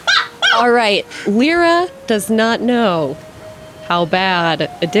 All right, Lyra does not know how bad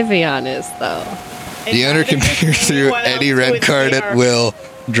a Divion is, though. The owner can peer through any red card at will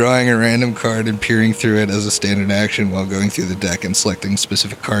Drawing a random card and peering through it as a standard action while going through the deck and selecting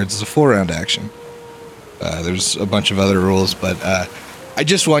specific cards as a 4-round action. There's a bunch of other rules, but I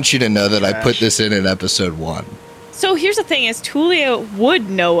just want you to know that I put this in episode 1. So here's the thing: is Tulia would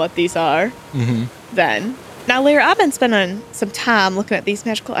know what these are. Then now, Lyra, I've been spending some time looking at these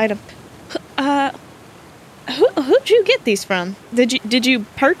magical items. Who'd you get these from? Did you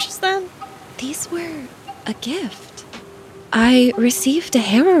purchase them? These were a gift. I received a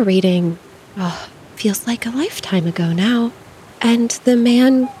tarot reading. Oh, feels like a lifetime ago now. And the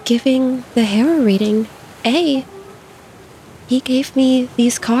man giving the tarot reading, he gave me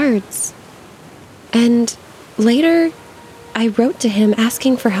these cards. And later, I wrote to him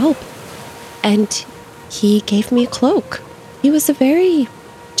asking for help. And he gave me a cloak. He was a very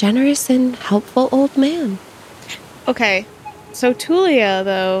generous and helpful old man. Okay, so Tulia,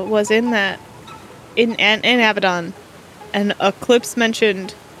 though, was in Abaddon, and Eclipse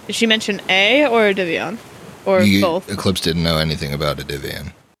mentioned... Did she mention A or Divion? Or both? Eclipse didn't know anything about a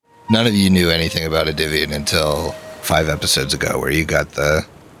Divion. None of you knew anything about a Divion until 5 episodes ago, where you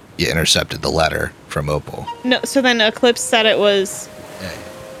intercepted the letter from Opal. No, so then Eclipse said it was...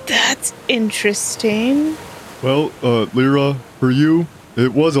 That's interesting. Well, Lyra, for you,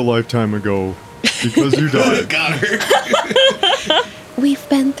 it was a lifetime ago. Because you died. Got her. We've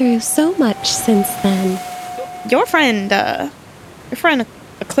been through so much since then. Your friend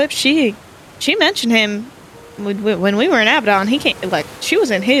Eclipse, she mentioned him when we were in Abaddon. He came, she was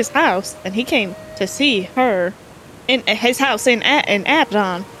in his house, and he came to see her in his house in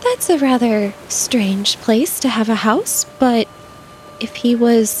Abaddon. That's a rather strange place to have a house, but if he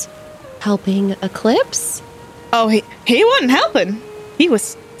was helping Eclipse... Oh, he wasn't helping. He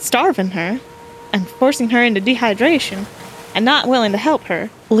was starving her and forcing her into dehydration and not willing to help her.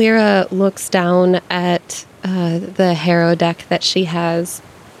 Lyra looks down at the Harrow deck that she has.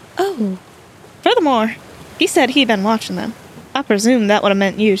 Oh. Furthermore, he said he'd been watching them. I presume that would have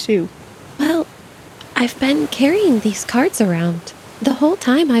meant you, too. Well, I've been carrying these cards around the whole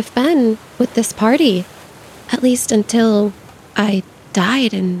time I've been with this party. At least until I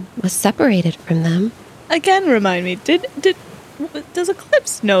died and was separated from them. Again, remind me, does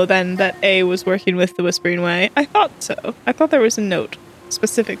Eclipse know then that A was working with the Whispering Way? I thought so. I thought there was a note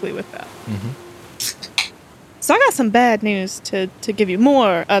specifically with that. So I got some bad news to give you.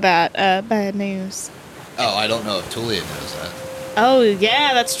 More of that bad news. Oh, I don't know if Tulia knows that. Oh,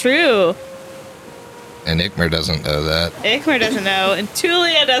 yeah, that's true. And Ikmer doesn't know that. Ikmer doesn't know, and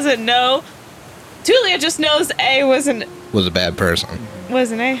Tulia doesn't know. Tulia just knows A was a bad person.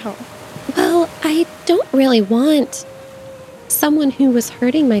 Was an a-hole. Well, I don't really want someone who was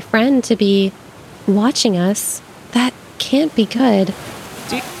hurting my friend to be watching us. That can't be good.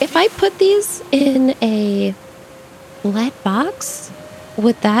 If I put these in a lead box,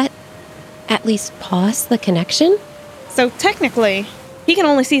 would that at least pause the connection? So technically, he can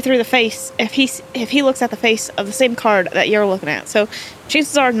only see through the face if he looks at the face of the same card that you're looking at. So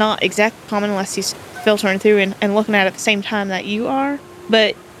chances are not exactly common unless he's filtering through and looking at it at the same time that you are.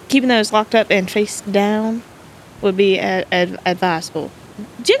 But keeping those locked up and face down would be advisable.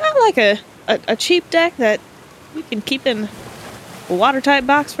 Do you got like a cheap deck that we can keep in a watertight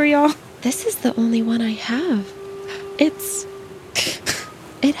box for y'all? This is the only one I have.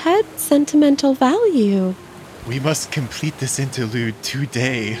 It had sentimental value. We must complete this interlude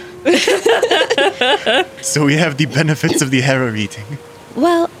today. So we have the benefits of the Hera reading.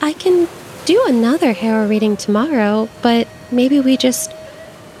 Well, I can do another Hera reading tomorrow, but maybe we just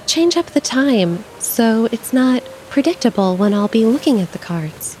change up the time so it's not predictable when I'll be looking at the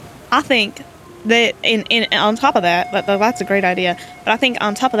cards. I think that on top of that, that's a great idea. But I think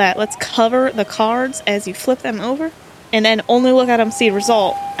on top of that, let's cover the cards as you flip them over, and then only look at them, see the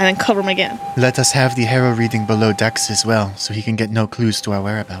result, and then cover them again. Let us have the Hera reading below decks as well, so he can get no clues to our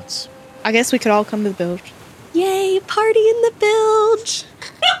whereabouts. I guess we could all come to the bilge. Yay, party in the bilge!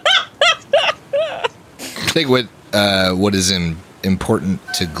 I think what is important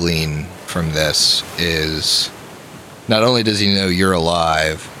to glean from this is not only does he know you're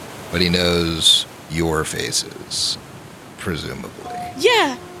alive, but he knows your faces, presumably.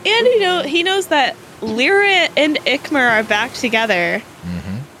 Yeah, and he knows that Lyra and Ikmer are back together.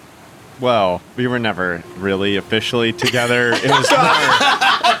 Mm-hmm. Well, we were never really officially together. It was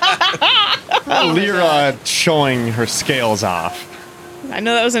more Lyra showing her scales off. I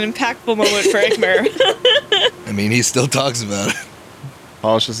know that was an impactful moment for Ikmer. I mean, he still talks about it.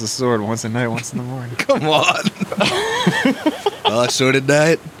 Polishes the sword once at night, once in the morning. Come on. Polish sword at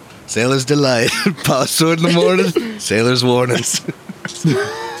night, sailor's delight. Polish sword in the morning, sailor's warnings.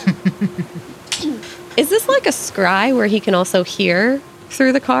 Is this like a scry where he can also hear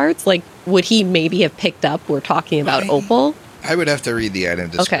through the cards? Like, would he maybe have picked up we're talking about Opal? I would have to read the item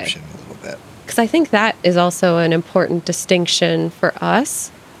description a little bit. Because I think that is also an important distinction for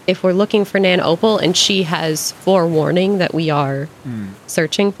us. If we're looking for Nan Opal and she has forewarning that we are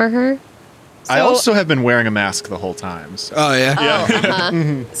searching for her. I also have been wearing a mask the whole time. So. Oh,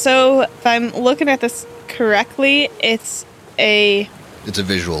 yeah? So if I'm looking at this correctly, it's a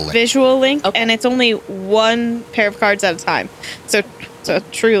visual link. And it's only one pair of cards at a time. So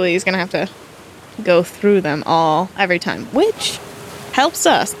truly he's going to have to go through them all every time, which helps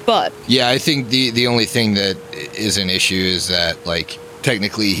us, but... Yeah, I think the only thing that is an issue is that, like,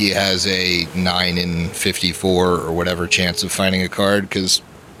 technically he has a 9 in 54 or whatever chance of finding a card, because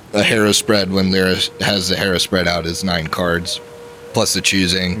a hero spread, when Lyra has the hero spread out, is 9 cards, plus the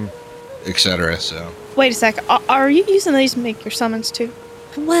choosing, etc. So... Wait a sec. Are you using these to make your summons too?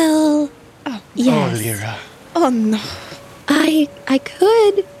 Well, yes. Oh, Lyra. Oh, no. I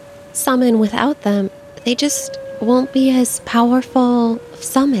could summon without them. They just won't be as powerful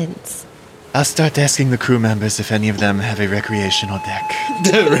summons. I'll start asking the crew members if any of them have a recreational deck.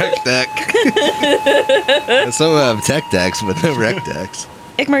 The rec deck. Some have tech decks, but no rec decks.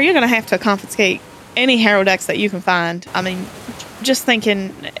 Ikmar, you're going to have to confiscate any hero decks that you can find. I mean, just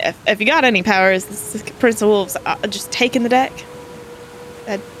thinking, if you got any powers, this is Prince of Wolves, just taking the deck.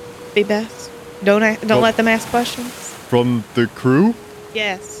 That'd be best. Don't let them ask questions. From the crew?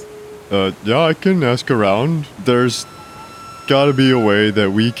 Yes. Yeah, I can ask around. There's gotta be a way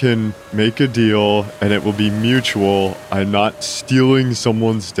that we can make a deal and it will be mutual. I'm not stealing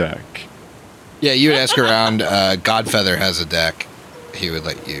someone's deck. Yeah, you would ask around. Godfeather has a deck he would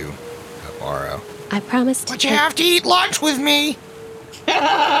let you borrow. I promise to. But you have to eat lunch with me.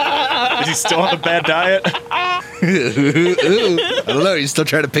 Is he still on a bad diet? I don't know. He's still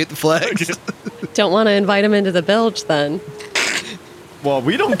trying to paint the flags. Don't want to invite him into the bilge then. Well,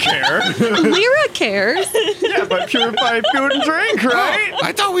 we don't care. Lyra cares. Yeah, but purified food and drink, right?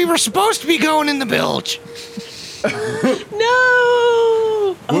 I thought we were supposed to be going in the bilge.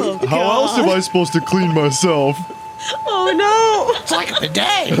 No! How else am I supposed to clean myself? Oh, no! It's like a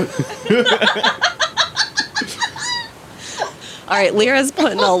bidet. All right, Lyra's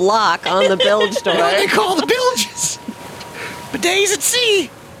putting a lock on the bilge door. What do they call the bilges? Bidets at sea.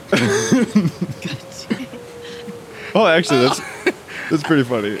 Oh, actually, that's pretty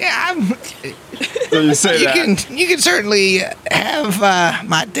funny. Yeah, So you say that. you can certainly have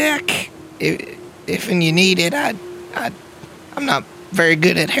my deck if and you need it. I'm not very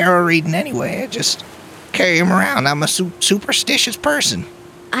good at hero reading anyway. I just carry them around. I'm a superstitious person.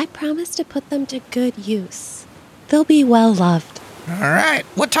 I promise to put them to good use. They'll be well loved. All right.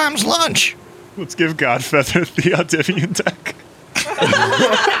 What time's lunch? Let's give Godfeather the Audivian deck.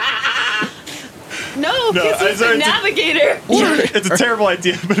 No, because he's the navigator. It's a terrible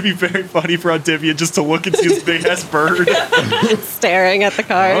idea, but it'd be very funny for Audivian just to look and see this big ass bird. Staring at the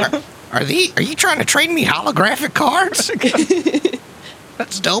card. Are you trying to trade me holographic cards?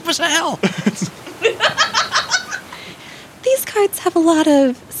 That's dope as hell. These cards have a lot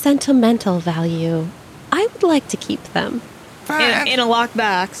of sentimental value. I would like to keep them. In a locked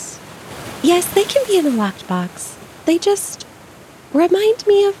box. Yes, they can be in a locked box. They just remind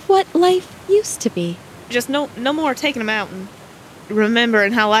me of what life used to be. Just no more taking them out and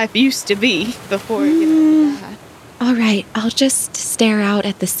remembering how life used to be before you died. All right, I'll just stare out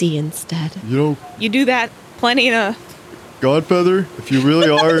at the sea instead. You know, You do that plenty enough. Godfeather, if you really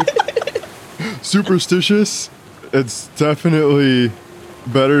are superstitious, it's definitely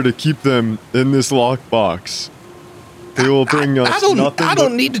better to keep them in this locked box. They will bring us nothing. I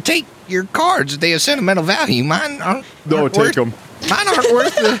don't need to take your cards. They have sentimental value. Mine aren't. No, take them. Mine aren't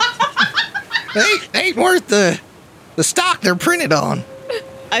worth the. They ain't worth the stock they're printed on.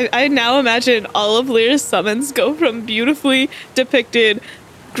 I now imagine all of Lyra's summons go from beautifully depicted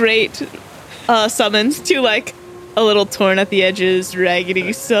great summons to like a little torn at the edges,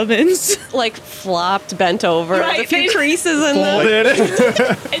 raggedy summons. Like flopped, bent over, Right, with a few they- creases in them.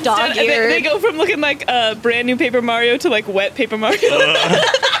 Instead, Dog eared. They go from looking like brand new Paper Mario to like wet Paper Mario.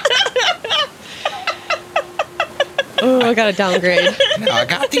 Oh, I got a downgrade. Now, I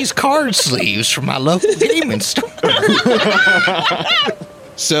got these card sleeves from my local gaming store.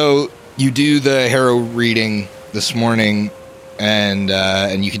 So you do the hero reading this morning, and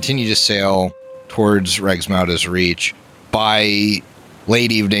you continue to sail towards Raugsmauda's Reach. By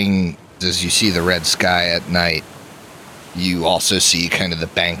late evening, as you see the red sky at night, you also see kind of the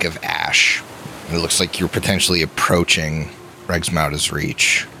bank of ash. It looks like you're potentially approaching Raugsmauda's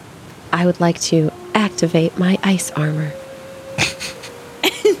Reach. I would like to activate my ice armor.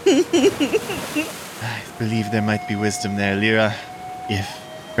 I believe there might be wisdom there, Lyra. if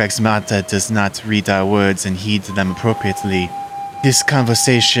Raugsmauda does not read our words and heed them appropriately, this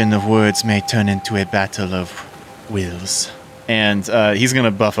conversation of words may turn into a battle of wills. And he's going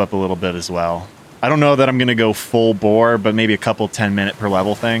to buff up a little bit as well. I don't know that I'm going to go full bore, but maybe a couple 10-minute per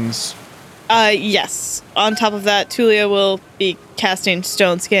level things. Yes. On top of that, Tulia will be casting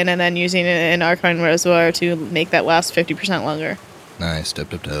Stone Skin and then using an Arcane Reservoir to make that last 50% longer. Nice.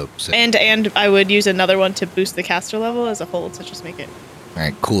 Dope. And I would use another one to boost the caster level as a whole to just make it. All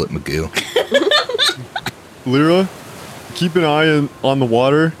right, cool it, Magoo. Lyra, keep an eye on the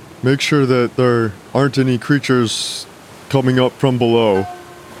water. Make sure that there aren't any creatures coming up from below.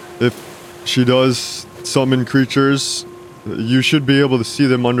 If she does summon creatures, you should be able to see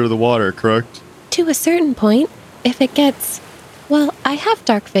them under the water, correct? To a certain point, if it gets... Well, I have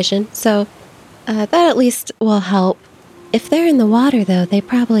dark vision, so that at least will help. If they're in the water, though, they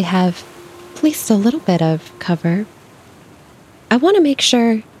probably have at least a little bit of cover. I want to make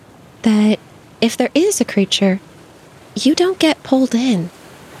sure that if there is a creature, you don't get pulled in.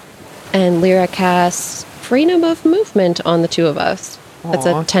 And Lyra casts Freedom of Movement on the two of us. That's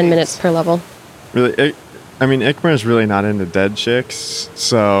a 10 minutes per level. Really, Ikmar's really not into dead chicks,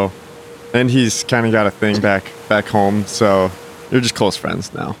 so... And he's kind of got a thing back home, so you're just close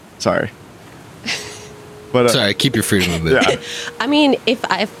friends now. Sorry. But sorry, keep your freedom of movement. Yeah. I mean, if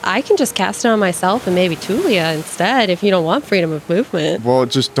I can just cast it on myself and maybe Tulia instead, if you don't want freedom of movement. Well,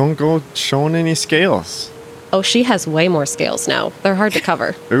 just don't go showing any scales. Oh, she has way more scales now. They're hard to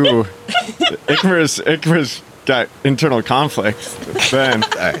cover. Ooh. Ikmar's got internal conflict. Then.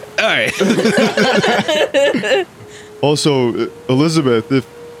 All right. Also, Elizabeth, if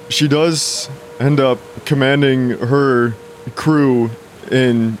she does end up commanding her crew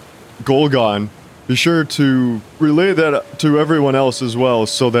in Golgon, be sure to relay that to everyone else as well,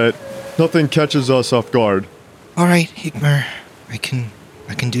 so that nothing catches us off guard. All right, Ikmar, I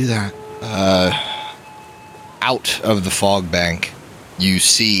can do that. Out of the fog bank, you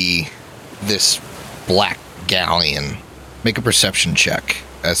see this black galleon. Make a perception check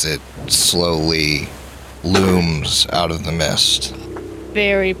as it slowly looms out of the mist.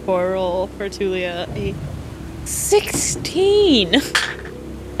 Very poor roll for Tulia. A 16.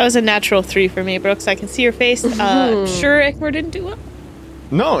 That was a natural 3 for me, Brooks. I can see your face. I'm sure Ikmar didn't do well.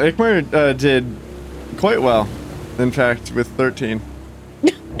 No, Ikmar did quite well. In fact, with 13.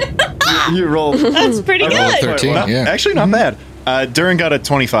 You rolled. That's pretty good. 13, yeah. Actually, not bad. Durin got a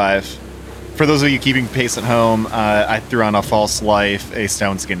 25. For those of you keeping pace at home, I threw on a false life, a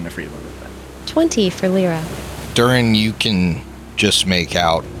stone skin, and a free limit. 20 for Lyra. Durin, you can just make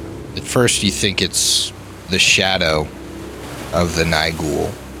out. At first, you think it's the shadow of the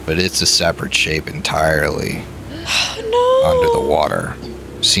Nightghoul, but it's a separate shape entirely. No. Under the water.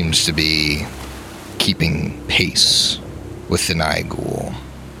 Seems to be keeping pace with the Nightghoul.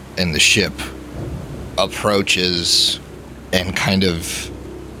 And the ship approaches and kind of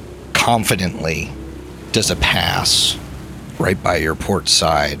confidently does a pass right by your port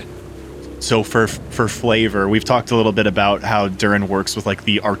side. So for flavor, we've talked a little bit about how Durin works with like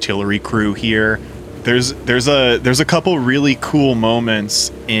the artillery crew here. There's a couple really cool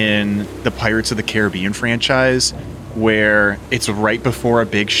moments in the Pirates of the Caribbean franchise where it's right before a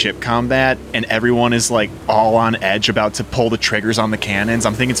big ship combat and everyone is like all on edge about to pull the triggers on the cannons.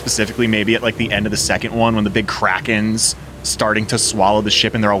 I'm thinking specifically maybe at like the end of the second one when the big Kraken's starting to swallow the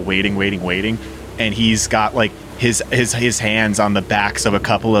ship and they're all waiting. And he's got like his hands on the backs of a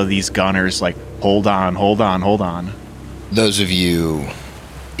couple of these gunners like, hold on. Those of you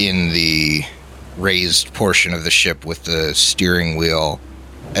in the raised portion of the ship with the steering wheel,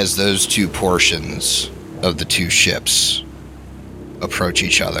 as those two portions of the two ships approach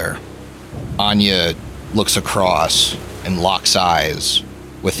each other, Anya looks across and locks eyes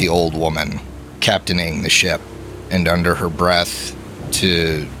with the old woman captaining the ship, and under her breath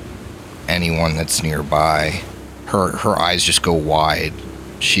to anyone that's nearby, her eyes just go wide.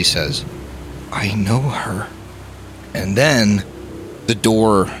 She says, "I know her." And then the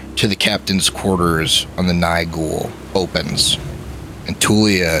door to the captain's quarters on the Nightghoul opens, and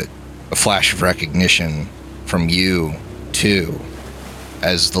Tulia, a flash of recognition from you, too,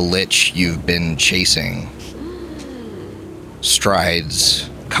 as the lich you've been chasing strides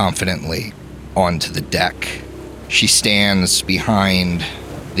confidently onto the deck. She stands behind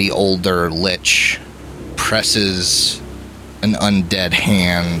the older lich, presses an undead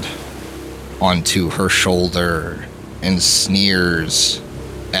hand onto her shoulder, and sneers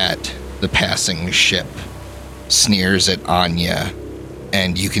at the passing ship, sneers at Anya,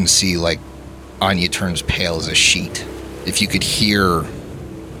 and you can see, like, Anya turns pale as a sheet. If you could hear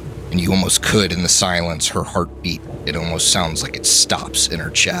And you almost could, in the silence, her heartbeat, it almost sounds like it stops in her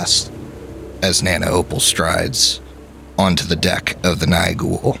chest as Nana Opal strides onto the deck of the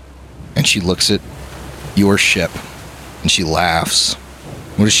Nightghoul. And she looks at your ship, and she laughs.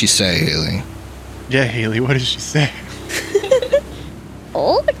 What does she say, Haley? Yeah, Haley, what does she say?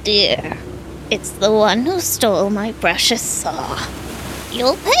 Oh dear. It's the one who stole my precious saw.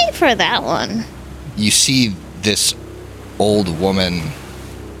 You'll pay for that one. You see this old woman,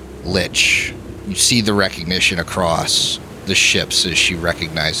 Lich. You see the recognition across the ships as she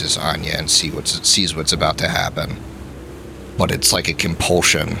recognizes Anya and sees what's about to happen. But it's like a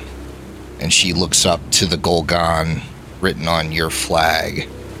compulsion. And she looks up to the Golgon written on your flag.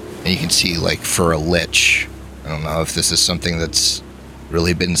 And you can see, like, for a Lich, I don't know if this is something that's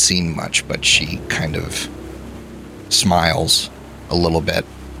really been seen much, but she kind of smiles a little bit.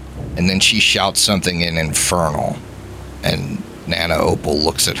 And then she shouts something in Infernal. And Nana Opal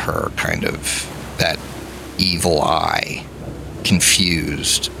looks at her, kind of that evil eye,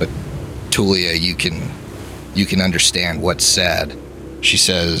 confused. But Tulia, you can understand what's said. She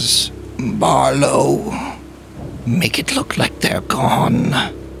says, Barlow, make it look like they're gone.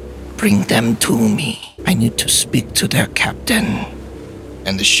 Bring them to me. I need to speak to their captain.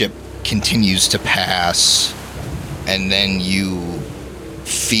 And the ship continues to pass, and then you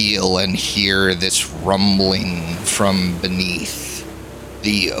feel and hear this rumbling from beneath.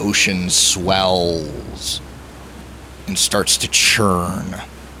 The ocean swells and starts to churn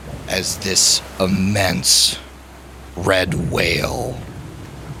as this immense red whale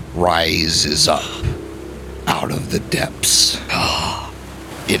rises up out of the depths.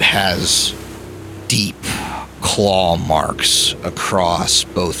 It has deep claw marks across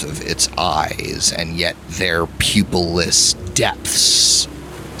both of its eyes, and yet their pupilless depths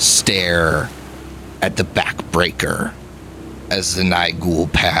stare at the Backbreaker as the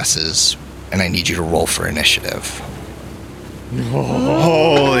Nightghoul passes. And I need you to roll for initiative.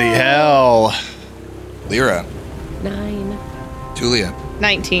 Holy hell. Lyra. 9. Tulia.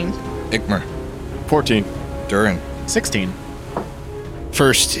 19. Ikmer. 14. Durin. 16.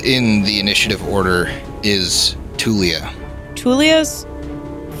 First in the initiative order is Tulia. Tulia's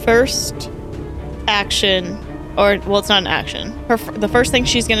first action, it's not an action. The first thing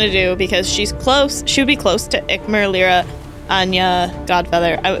she's gonna do, because she's close, she would be close to Ikmer, Lyra, Anya,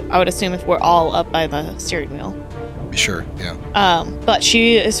 Godfeather. I would assume if we're all up by the steering wheel. Sure, yeah. But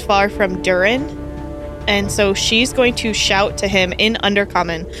she is far from Durin, and so she's going to shout to him in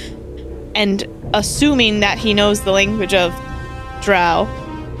Undercommon, and assuming that he knows the language of Drow,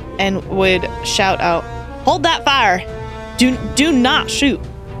 and would shout out, "Hold that fire! Do not shoot!"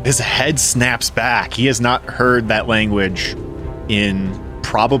 His head snaps back. He has not heard that language in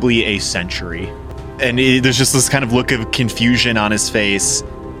probably a century. And there's just this kind of look of confusion on his face.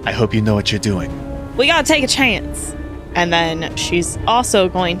 I hope you know what you're doing. We gotta take a chance. And then she's also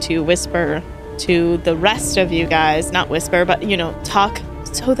going to whisper to the rest of you guys, not whisper, but, talk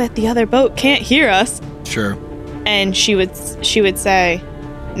so that the other boat can't hear us. Sure. And she would say,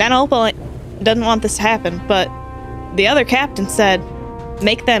 Nana Opal doesn't want this to happen, but the other captain said,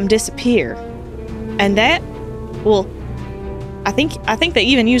 make them disappear. And that, well, I think they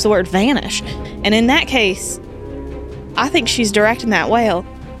even use the word vanish. And in that case, I think she's directing that whale.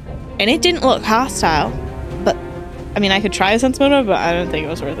 And it didn't look hostile, but I could try a sense motive, but I don't think it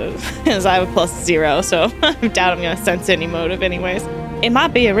was worth it. Because I have a +0, so I doubt I'm going to sense any motive anyways. It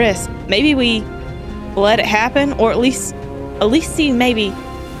might be a risk. Maybe we let it happen, or at least see, maybe,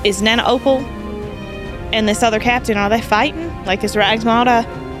 is Nana Opal and this other captain, are they fighting? Like, is Raugsmauda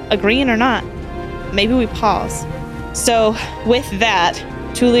agreeing or not? Maybe we pause. So, with that,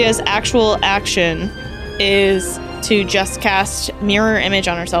 Tulia's actual action is to just cast Mirror Image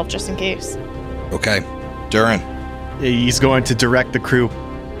on herself, just in case. Okay. Durin. He's going to direct the crew.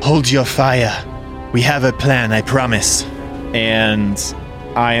 Hold your fire. We have a plan, I promise. And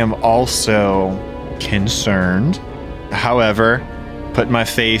I am also concerned. However, put my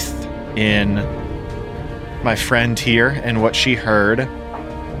faith in my friend here and what she heard.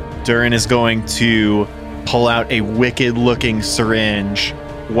 Durin is going to pull out a wicked-looking syringe,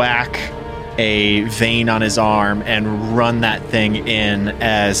 whack a vein on his arm, and run that thing in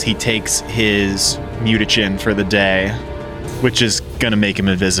as he takes his mutagen for the day, which is going to make him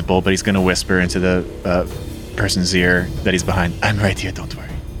invisible, but he's going to whisper into the person's ear that he's behind. I'm right here, don't worry.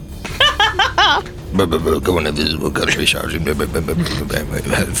 Going invisible, gotta be charging. How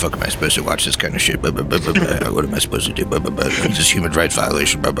the fuck am I supposed to watch this kind of shit? What am I supposed to do? It's just human rights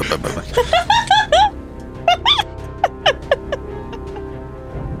violation.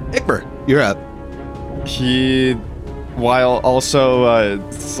 Ikmer, you're up. He while also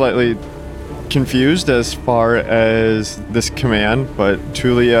slightly confused as far as this command, but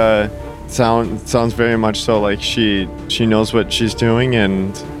Tulia sounds very much so like she knows what she's doing,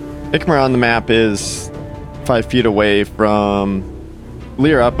 and Ikmar on the map is 5 feet away from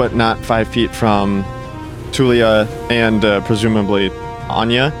Lyra, but not 5 feet from Tulia and presumably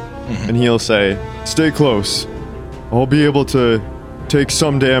Anya. Mm-hmm. And he'll say, "Stay close. I'll be able to take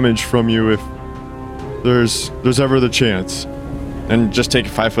some damage from you if there's ever the chance." And just take a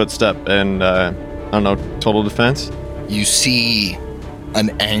 5-foot step and, I don't know, total defense. You see an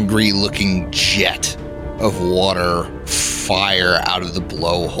angry-looking jet of water fire out of the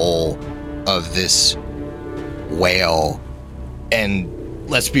blowhole of this whale. And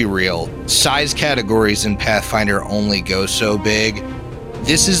let's be real, size categories in Pathfinder only go so big.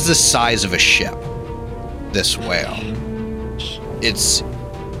 This is the size of a ship, this whale. It's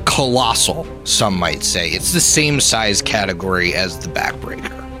colossal, some might say. It's the same size category as the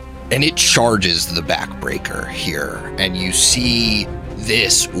Backbreaker. And it charges the Backbreaker here. And you see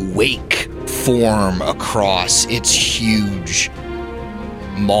this wake form across its huge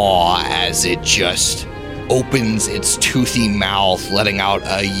maw as it just opens its toothy mouth, letting out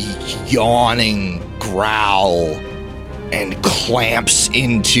a yawning growl, and clamps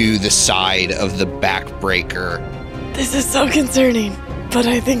into the side of the Backbreaker. This is so concerning, but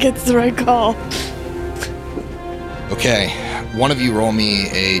I think it's the right call. Okay, one of you roll me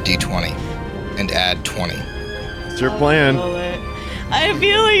a d20 and add 20. It's your plan. I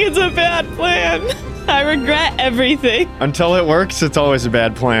feel like it's a bad plan. I regret everything. Until it works, it's always a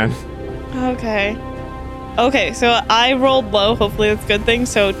bad plan. Okay, so I rolled low. Hopefully that's a good thing.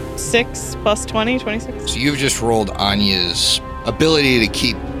 So 6 plus 20, 26. So you've just rolled Anya's ability to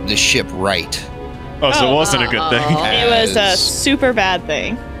keep the ship right. Oh, so it wasn't a good thing. It was a super bad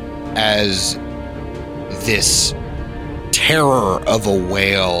thing. As this terror of a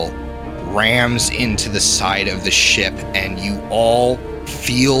whale rams into the side of the ship, and you all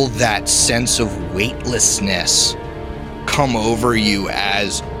feel that sense of weightlessness come over you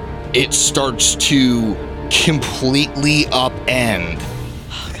as it starts to completely upend.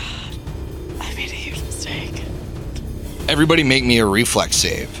 Oh God, I made a huge mistake. Everybody make me a reflex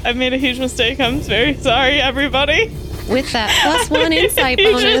save. I made a huge mistake. I'm very sorry, everybody. With that +1 insight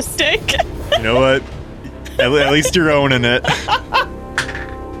huge bonus. mistake. You know what? At least you're owning it.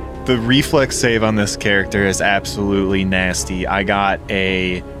 The reflex save on this character is absolutely nasty. I got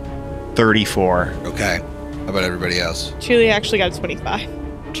a 34. Okay. How about everybody else? Julie actually got a 25.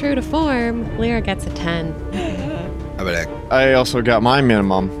 True to form, Lyra gets a 10. How about Ek? I also got my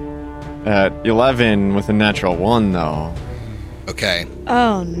minimum at 11 with a natural 1, though. Okay.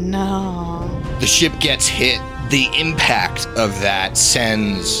 Oh no. The ship gets hit. The impact of that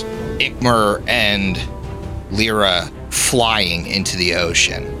sends Ikmar and Lyra flying into the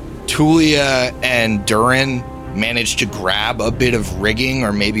ocean. Tulia and Durin manage to grab a bit of rigging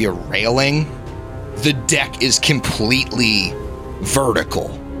or maybe a railing. The deck is completely vertical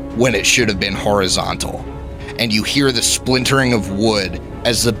when it should have been horizontal. And you hear the splintering of wood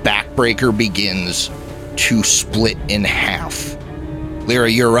as the Backbreaker begins to split in half. Lyra,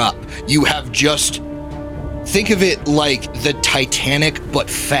 you're up. You have just... Think of it like the Titanic, but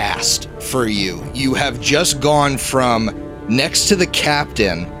fast for you. You have just gone from next to the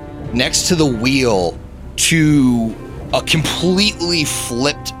captain, next to the wheel, to a completely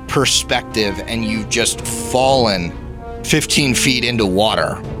flipped perspective, and you've just fallen 15 feet into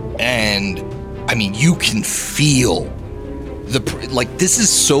water. And, I mean, you can feel this is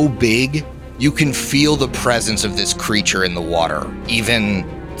so big, you can feel the presence of this creature in the water, even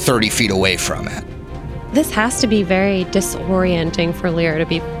 30 feet away from it. This has to be very disorienting for Lyra to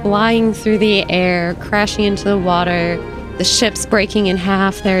be flying through the air, crashing into the water, the ship's breaking in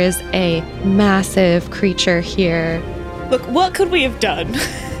half. There is a massive creature here. Look, what could we have done?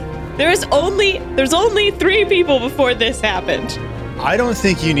 There's only 3 people before this happened. I don't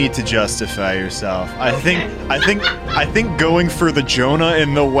think you need to justify yourself. I think going for the Jonah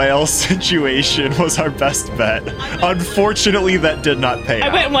and the whale situation was our best bet. Unfortunately, that did not pay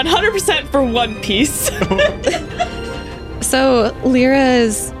out. I went 100% for One Piece. So Lyra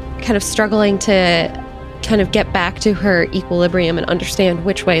is kind of struggling to kind of get back to her equilibrium and understand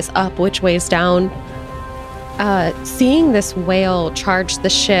which way's up, which way's down. Seeing this whale charge the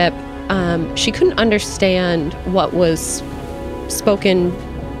ship, she couldn't understand what was spoken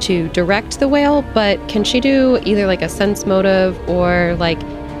to direct the whale, but can she do either like a sense motive or like...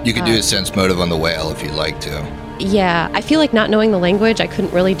 You could do a sense motive on the whale if you'd like to. Yeah, I feel like not knowing the language, I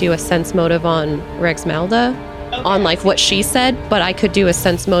couldn't really do a sense motive on Raugsmauda, on like what she said, but I could do a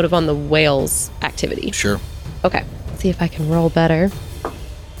sense motive on the whale's activity. Sure. Okay, see if I can roll better.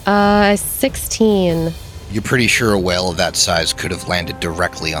 16. You're pretty sure a whale of that size could have landed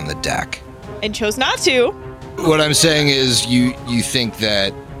directly on the deck. And chose not to. What I'm saying is you think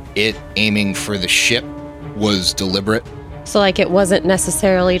that it aiming for the ship was deliberate? So, like, it wasn't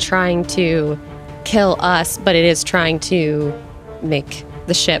necessarily trying to kill us, but it is trying to make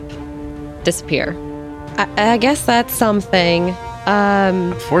the ship disappear. I guess that's something.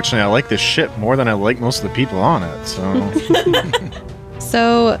 Unfortunately, I like this ship more than I like most of the people on it, so...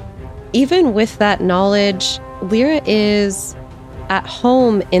 So, even with that knowledge, Lyra is at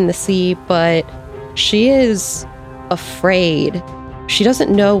home in the sea, but she is afraid. She doesn't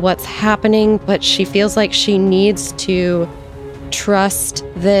know what's happening, but she feels like she needs to trust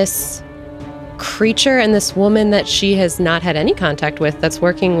this creature and this woman that she has not had any contact with, that's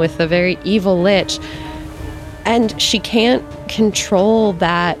working with a very evil lich. And she can't control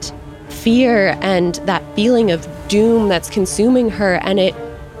that fear and that feeling of doom that's consuming her, and it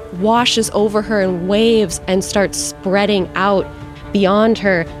washes over her in waves and starts spreading out beyond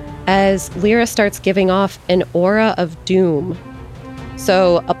her as Lyra starts giving off an aura of doom.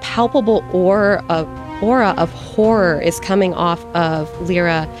 So a palpable aura of horror is coming off of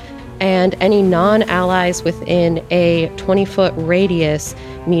Lyra, and any non-allies within a 20-foot radius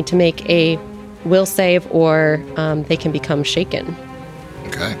need to make a will save, or they can become shaken.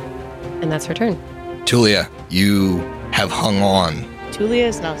 Okay. And that's her turn. Tulia, you have hung on. Tulia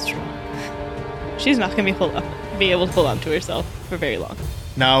is not strong. She's not going to be able to hold on to herself for very long.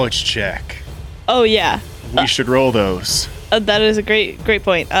 Knowledge check. Oh, yeah. We should roll those. That is a great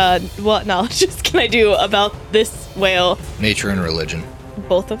point. What knowledges can I do about this whale? Nature and religion.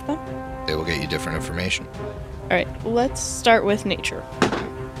 Both of them? They will get you different information. All right, let's start with nature.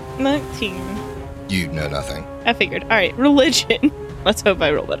 19. You know nothing. I figured. All right, religion. Let's hope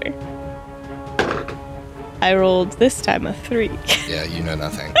I roll better. I rolled this time a 3. Yeah, you know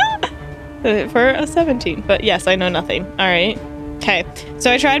nothing. For a 17. But yes, I know nothing. All right. Okay.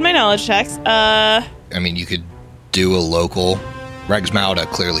 So I tried my knowledge checks. I mean, you could do a local. Raugsmauda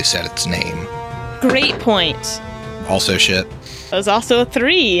clearly said its name. Great point. Also shit. That was also a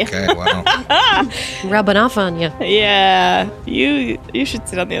 3. Okay, wow. Rubbing off on you. Yeah. You should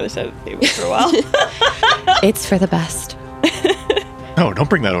sit on the other side of the table for a while. It's for the best. No, don't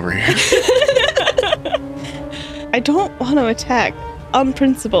bring that over here. I don't want to attack on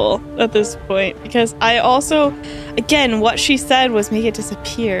principle at this point, because I also, again, what she said was make it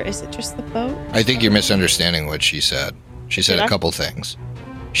disappear. Is it just the boat? I think you're misunderstanding what she said. She said Did I? a couple things.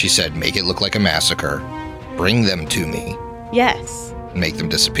 She said, make it look like a massacre, bring them to me, Yes. and make them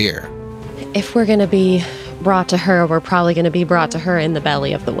disappear. If we're going to be brought to her, we're probably going to be brought to her in the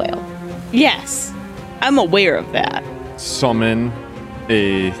belly of the whale. Yes. I'm aware of that. Summon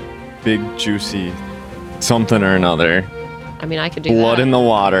a big, juicy something or another. I mean, I could do Blood that. in the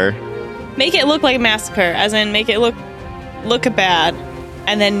water. Make it look like a massacre, as in make it look bad,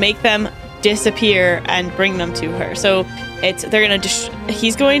 and then make them disappear and bring them to her. So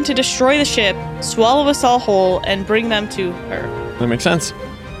he's going to destroy the ship, swallow us all whole, and bring them to her. That makes sense.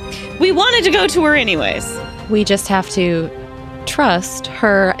 We wanted to go to her anyways. We just have to trust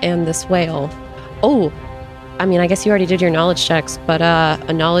her and this whale. Oh, I mean, I guess you already did your knowledge checks, but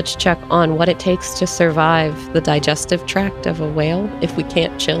a knowledge check on what it takes to survive the digestive tract of a whale if we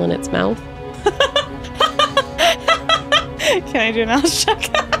can't chill in its mouth. Can I do a knowledge check?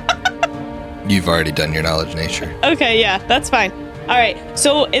 You've already done your knowledge nature. Okay, yeah, that's fine. All right,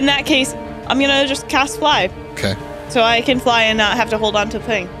 so in that case, I'm gonna just cast fly, Okay. so I can fly and not have to hold on to the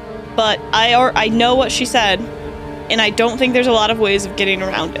thing. But I know what she said, and I don't think there's a lot of ways of getting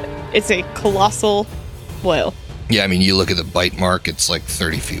around it. It's a colossal whale. Yeah, I mean, you look at the bite mark, it's like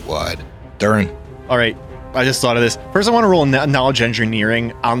 30 feet wide. Durin. All right, I just thought of this. First, I want to roll knowledge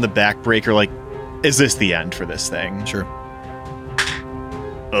engineering on the backbreaker. Like, is this the end for this thing? Sure.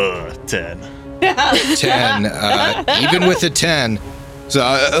 10. 10. Even with a 10, so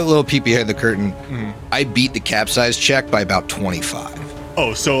a little peek behind the curtain, I beat the capsize check by about 25.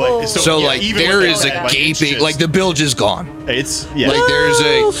 Oh, so So, yeah, even there with is that, a like, gaping, it's just- like the bilge is gone. It's yeah. Like there's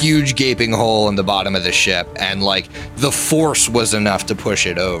a huge gaping hole in the bottom of the ship, and like the force was enough to push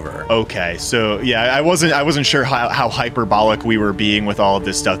it over. Okay, so yeah, I wasn't sure how hyperbolic we were being with all of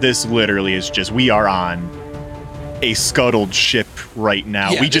this stuff. This literally is just we are on a scuttled ship right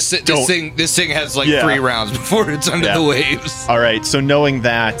now. Yeah, we just don't. This thing has like Yeah. 3 rounds before it's under Yeah. the waves. All right, so knowing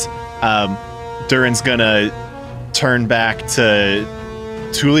that, Durin's gonna turn back to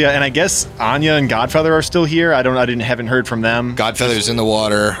Tulia, and I guess Anya and Godfather are still here. Haven't heard from them. Godfeather's in the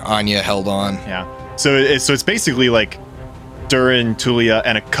water. Anya held on. Yeah. So it's basically like Durin, Tulia,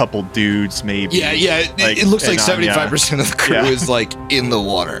 and a couple dudes, maybe. Yeah. It looks like 75% of the crew is like in the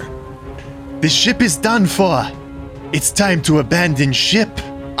water. The ship is done for. It's time to abandon ship.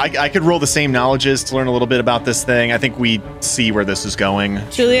 I could roll the same knowledges to learn a little bit about this thing. I think we see where this is going.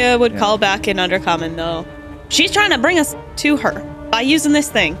 Julia would call back in Undercommon, though. She's trying to bring us to her by using this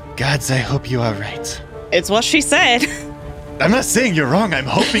thing. Gods, I hope you are right. It's what she said. I'm not saying you're wrong. I'm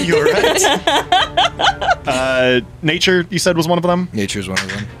hoping you're right. Nature, you said, was one of them? Nature's one of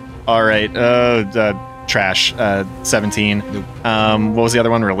them. All right. Trash. 17. Nope. What was the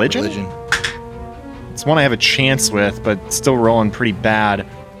other one? Religion? It's one I have a chance with, but still rolling pretty bad.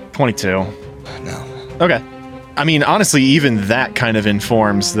 22. No. Okay. I mean, honestly, even that kind of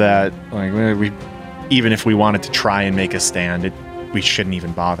informs that, like, we, even if we wanted to try and make a stand, we shouldn't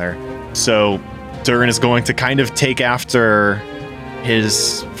even bother. So Durin is going to kind of take after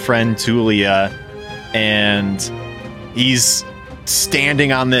his friend Tulia, and he's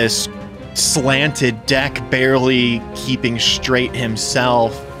standing on this slanted deck, barely keeping straight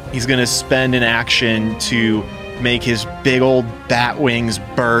himself. He's going to spend an action to make his big old bat wings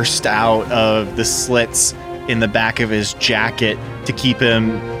burst out of the slits in the back of his jacket to keep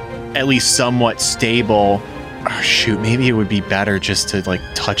him at least somewhat stable. Oh, shoot, maybe it would be better just to like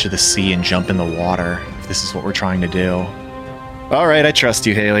touch the sea and jump in the water if this is what we're trying to do. All right, I trust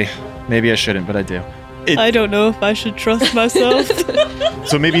you, Haley. Maybe I shouldn't, but I do. I don't know if I should trust myself.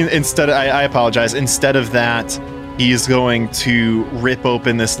 So maybe instead, I apologize. Instead of that, he's going to rip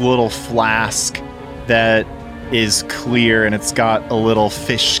open this little flask that is clear, and it's got a little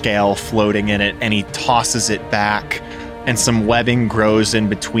fish scale floating in it, and he tosses it back, and some webbing grows in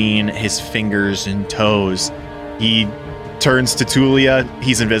between his fingers and toes. He turns to Tulia.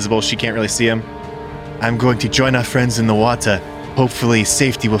 He's invisible. She can't really see him. I'm going to join our friends in the water. Hopefully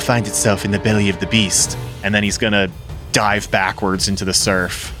safety will find itself in the belly of the beast. And then he's going to dive backwards into the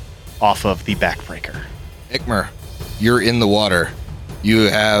surf off of the backbreaker. Ikmer, you're in the water. You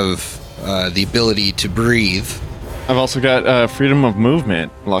have the ability to breathe. I've also got freedom of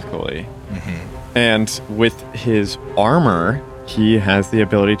movement, luckily. Mm-hmm. And with his armor, he has the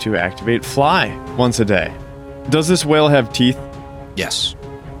ability to activate fly once a day. Does this whale have teeth? Yes.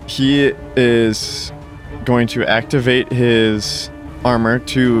 He is going to activate his armor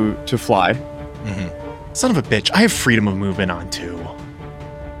to fly. Mm-hmm. Son of a bitch, I have freedom of movement on too.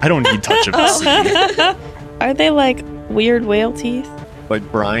 I don't need touch of the sea. Are they like weird whale teeth? Like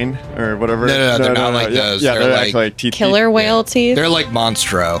brine or whatever? No, they're not like those. Yeah, They're they're like actually like teeth. Killer whale teeth. They're like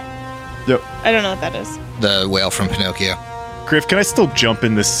Monstro, Yep. I don't know what that is. the whale from Pinocchio. Griff, can I still jump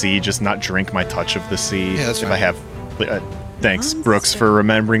in the sea, just not drink my touch of the sea? Yeah, that's if fine. I have. Thanks, Brooks, for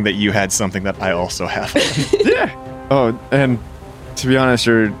remembering that you had something that I also have. Yeah. Oh, and to be honest,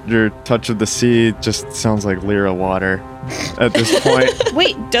 your touch of the sea just sounds like Lyra water at this point.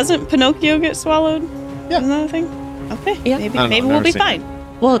 Wait, doesn't Pinocchio get swallowed? Yeah. Isn't that a thing? Okay. Yeah. Maybe we'll be fine.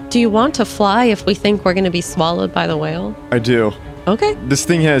 Well, do you want to fly if we think we're going to be swallowed by the whale? I do. Okay. This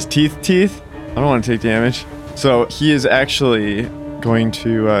thing has teeth. I don't want to take damage. So he is actually going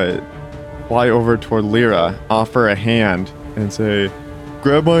to fly over toward Lyra, offer a hand, and say,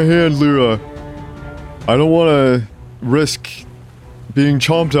 "Grab my hand, Lyra. I don't want to risk being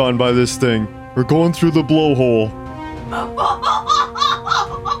chomped on by this thing. We're going through the blowhole."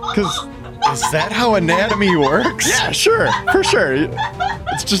 Because Is that how anatomy works? yeah, sure, for sure.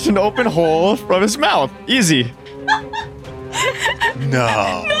 It's just an open hole from his mouth. Easy.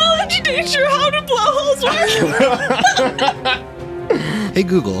 No. Knowledge nature how to blow holes work. Hey,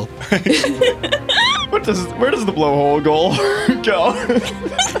 Google. Where does the blowhole go?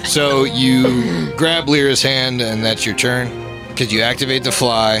 So you grab Lyra's hand, and that's your turn. Because you activate the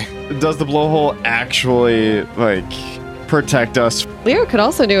fly. Does the blowhole actually like protect us? Lyra could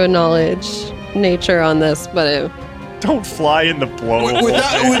also do a knowledge nature on this, but Don't fly in the blowhole.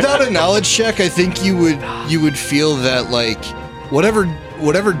 Without a knowledge check, I think you would feel that like whatever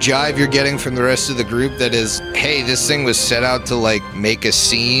jive you're getting from the rest of the group that is, hey, this thing was set out to like make a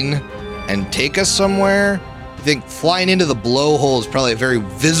scene and take us somewhere. I think flying into the blowhole is probably a very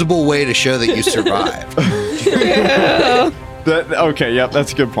visible way to show that you survived. Okay, yep,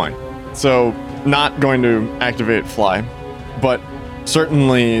 that's a good point. So, not going to activate fly, but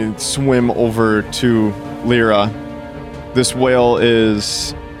certainly swim over to Lyra. This whale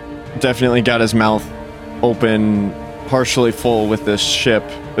is definitely got his mouth open, partially full with this ship.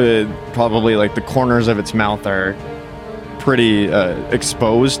 Probably like the corners of its mouth are pretty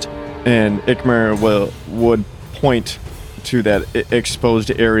exposed, and Ikmer would point to that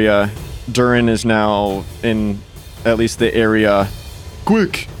exposed area. Durin is now in at least the area.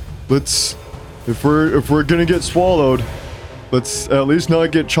 Quick, let's if we're gonna get swallowed, Let's at least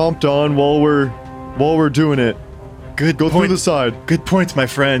not get chomped on while we're doing it. Good Go point. through the side. Good point, my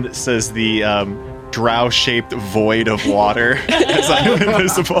friend, says the drow-shaped void of water as I'm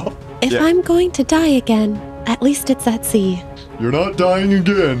invisible. If I'm going to die again, at least it's at sea. You're not dying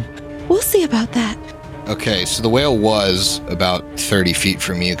again. We'll see about that. Okay, so the whale was about 30 feet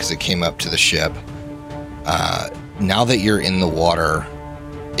from you because it came up to the ship. Now that you're in the water,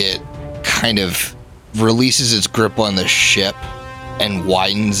 it kind of releases its grip on the ship and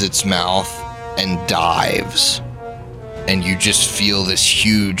widens its mouth and dives. And you just feel this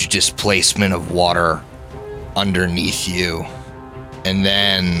huge displacement of water underneath you. And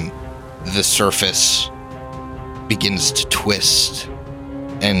then the surface begins to twist.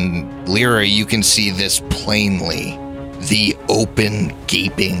 And Lyra, you can see this plainly. The open,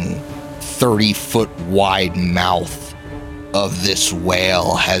 gaping, 30-foot wide mouth of this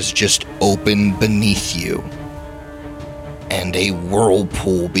whale has just opened beneath you. And a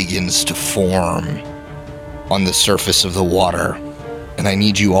whirlpool begins to form on the surface of the water. And I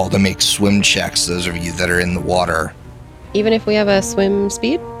need you all to make swim checks, those of you that are in the water. Even if we have a swim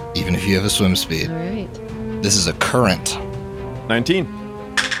speed? Even if you have a swim speed. All right. This is a current. 19.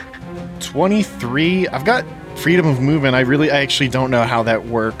 23. I've got freedom of movement. I actually don't know how that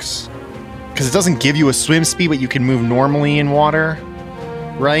works. Because it doesn't give you a swim speed, but you can move normally in water,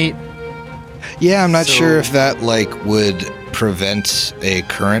 right? Yeah, I'm not sure if that, would prevent a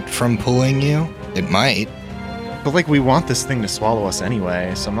current from pulling you. It might. But, we want this thing to swallow us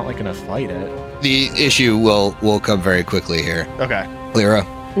anyway, so I'm not, going to fight it. The issue will come very quickly here. Okay. Lyra,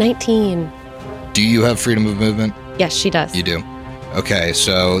 19. do you have freedom of movement? Yes, she does. You do. Okay,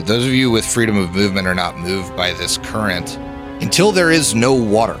 so those of you with freedom of movement are not moved by this current until there is no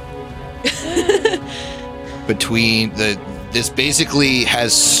water. Between this basically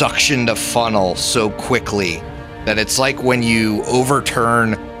has suctioned a funnel so quickly that it's like when you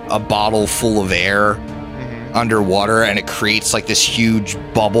overturn a bottle full of air underwater and it creates this huge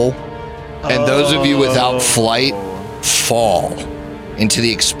bubble. And those of you without flight fall into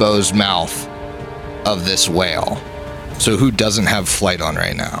the exposed mouth of this whale. So who doesn't have flight on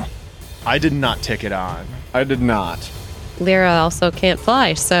right now? I did not tick it on. I did not. Lyra also can't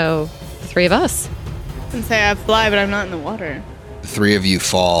fly, so the three of us. I can say I fly, but I'm not in the water. The three of you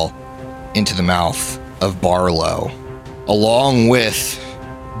fall into the mouth of Barlow, along with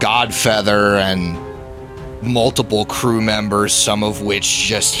Godfeather and multiple crew members, some of which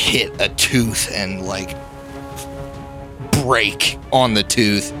just hit a tooth and break on the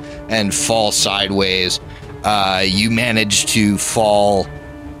tooth and fall sideways. You manage to fall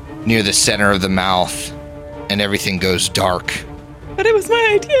near the center of the mouth and everything goes dark. But it was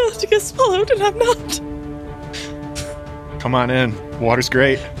my idea to get swallowed, and I'm not. Come on in. Water's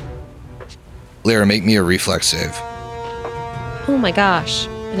great. Lyra, make me a reflex save. Oh my gosh.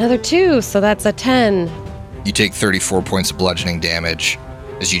 Another 2, so that's a 10. You take 34 points of bludgeoning damage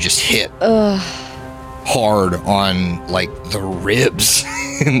as you just hit Ugh. hard on the ribs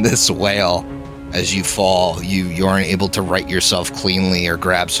in this whale. As you fall, you aren't able to right yourself cleanly or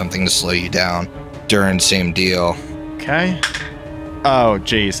grab something to slow you down. Durin, same deal. Okay. Oh,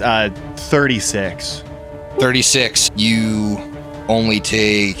 geez. 36. 36, you only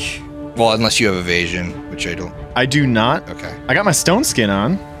take... Well, unless you have evasion, which I don't... I do not. Okay. I got my stone skin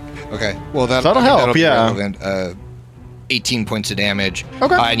on. Okay. Well, That'll help, be yeah. relevant. 18 points of damage.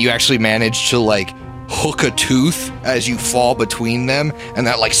 Okay. And you actually manage to, hook a tooth as you fall between them, and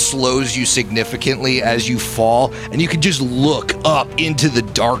that, slows you significantly as you fall. And you can just look up into the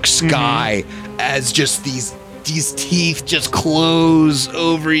dark sky as just these teeth just close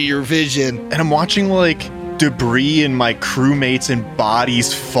over your vision. And I'm watching, debris and my crewmates and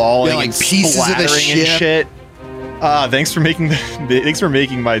bodies falling and pieces of the splattering and shit. Thanks for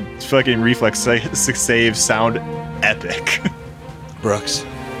making my fucking reflex save sound epic. Brooks,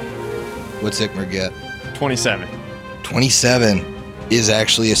 what's Ikmer get? 27. 27 is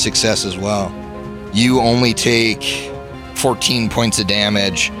actually a success as well. You only take 14 points of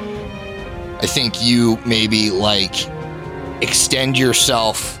damage. I think you maybe extend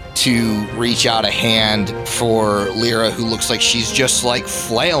yourself to reach out a hand for Lyra, who looks like she's just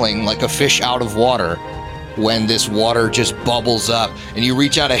flailing like a fish out of water when this water just bubbles up. And you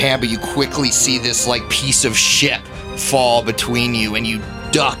reach out a hand, but you quickly see this piece of ship fall between you, and you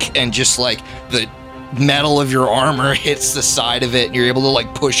duck, and just the metal of your armor hits the side of it, and you're able to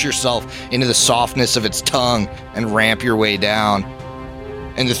push yourself into the softness of its tongue and ramp your way down.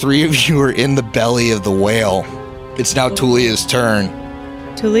 And the three of you are in the belly of the whale. It's now Tulia's turn.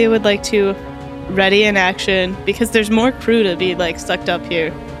 Tulia would like to ready in action, because there's more crew to be sucked up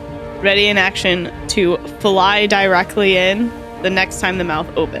here. Ready in action to fly directly in the next time the mouth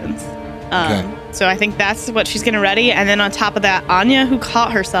opens. So I think that's what she's going to ready. And then on top of that, Anya, who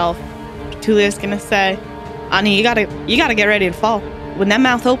caught herself, Tulia's going to say, Anya, you gotta get ready to fall. When that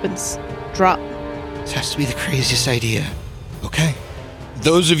mouth opens, drop. This has to be the craziest idea. Okay.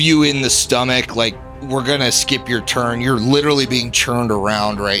 Those of you in the stomach, like, we're going to skip your turn. You're literally being churned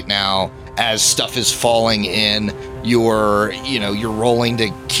around right now as stuff is falling in. You're rolling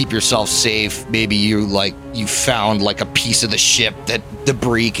to keep yourself safe. Maybe you found like a piece of the ship that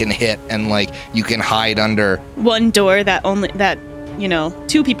debris can hit and like you can hide under. One door that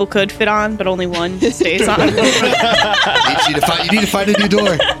 2 people could fit on, but only one stays on. You need to find a new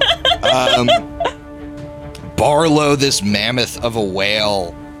door. Barlow, this mammoth of a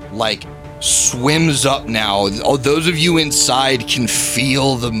whale, like, swims up now. Those of you inside can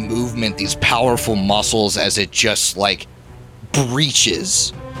feel the movement, these powerful muscles as it just, like,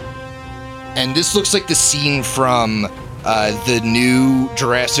 breaches. And this looks like the scene from the new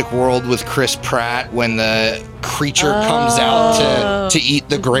Jurassic World with Chris Pratt when the creature comes out to eat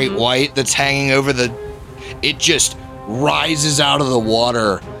the great white that's hanging over it just rises out of the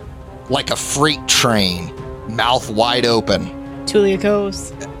water like a freight train, mouth wide open. Tulia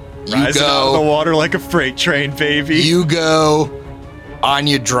goes. Rising out of the water like a freight train, baby. You go.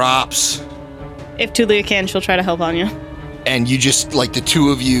 Anya drops. If Tulia can, she'll try to help Anya. And you just, like, the two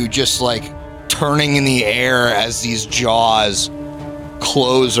of you just, like, turning in the air as these jaws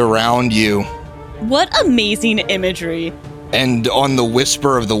close around you. What amazing imagery. And on the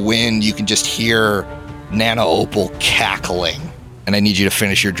whisper of the wind, you can just hear Nana Opal cackling. And I need you to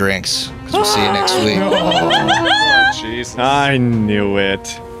finish your drinks, because we'll see you next week. Oh, jeez. I knew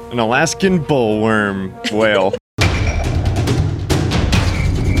it. An Alaskan bullworm whale.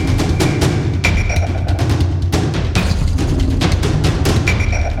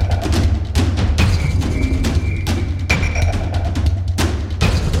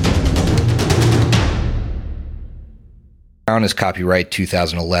 Crown is copyright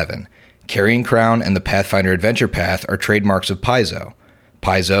 2011. Carrying Crown and the Pathfinder Adventure Path are trademarks of Paizo.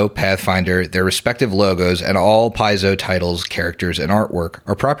 Paizo, Pathfinder, their respective logos, and all Paizo titles, characters, and artwork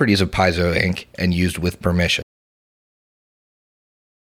are properties of Paizo Inc. and used with permission.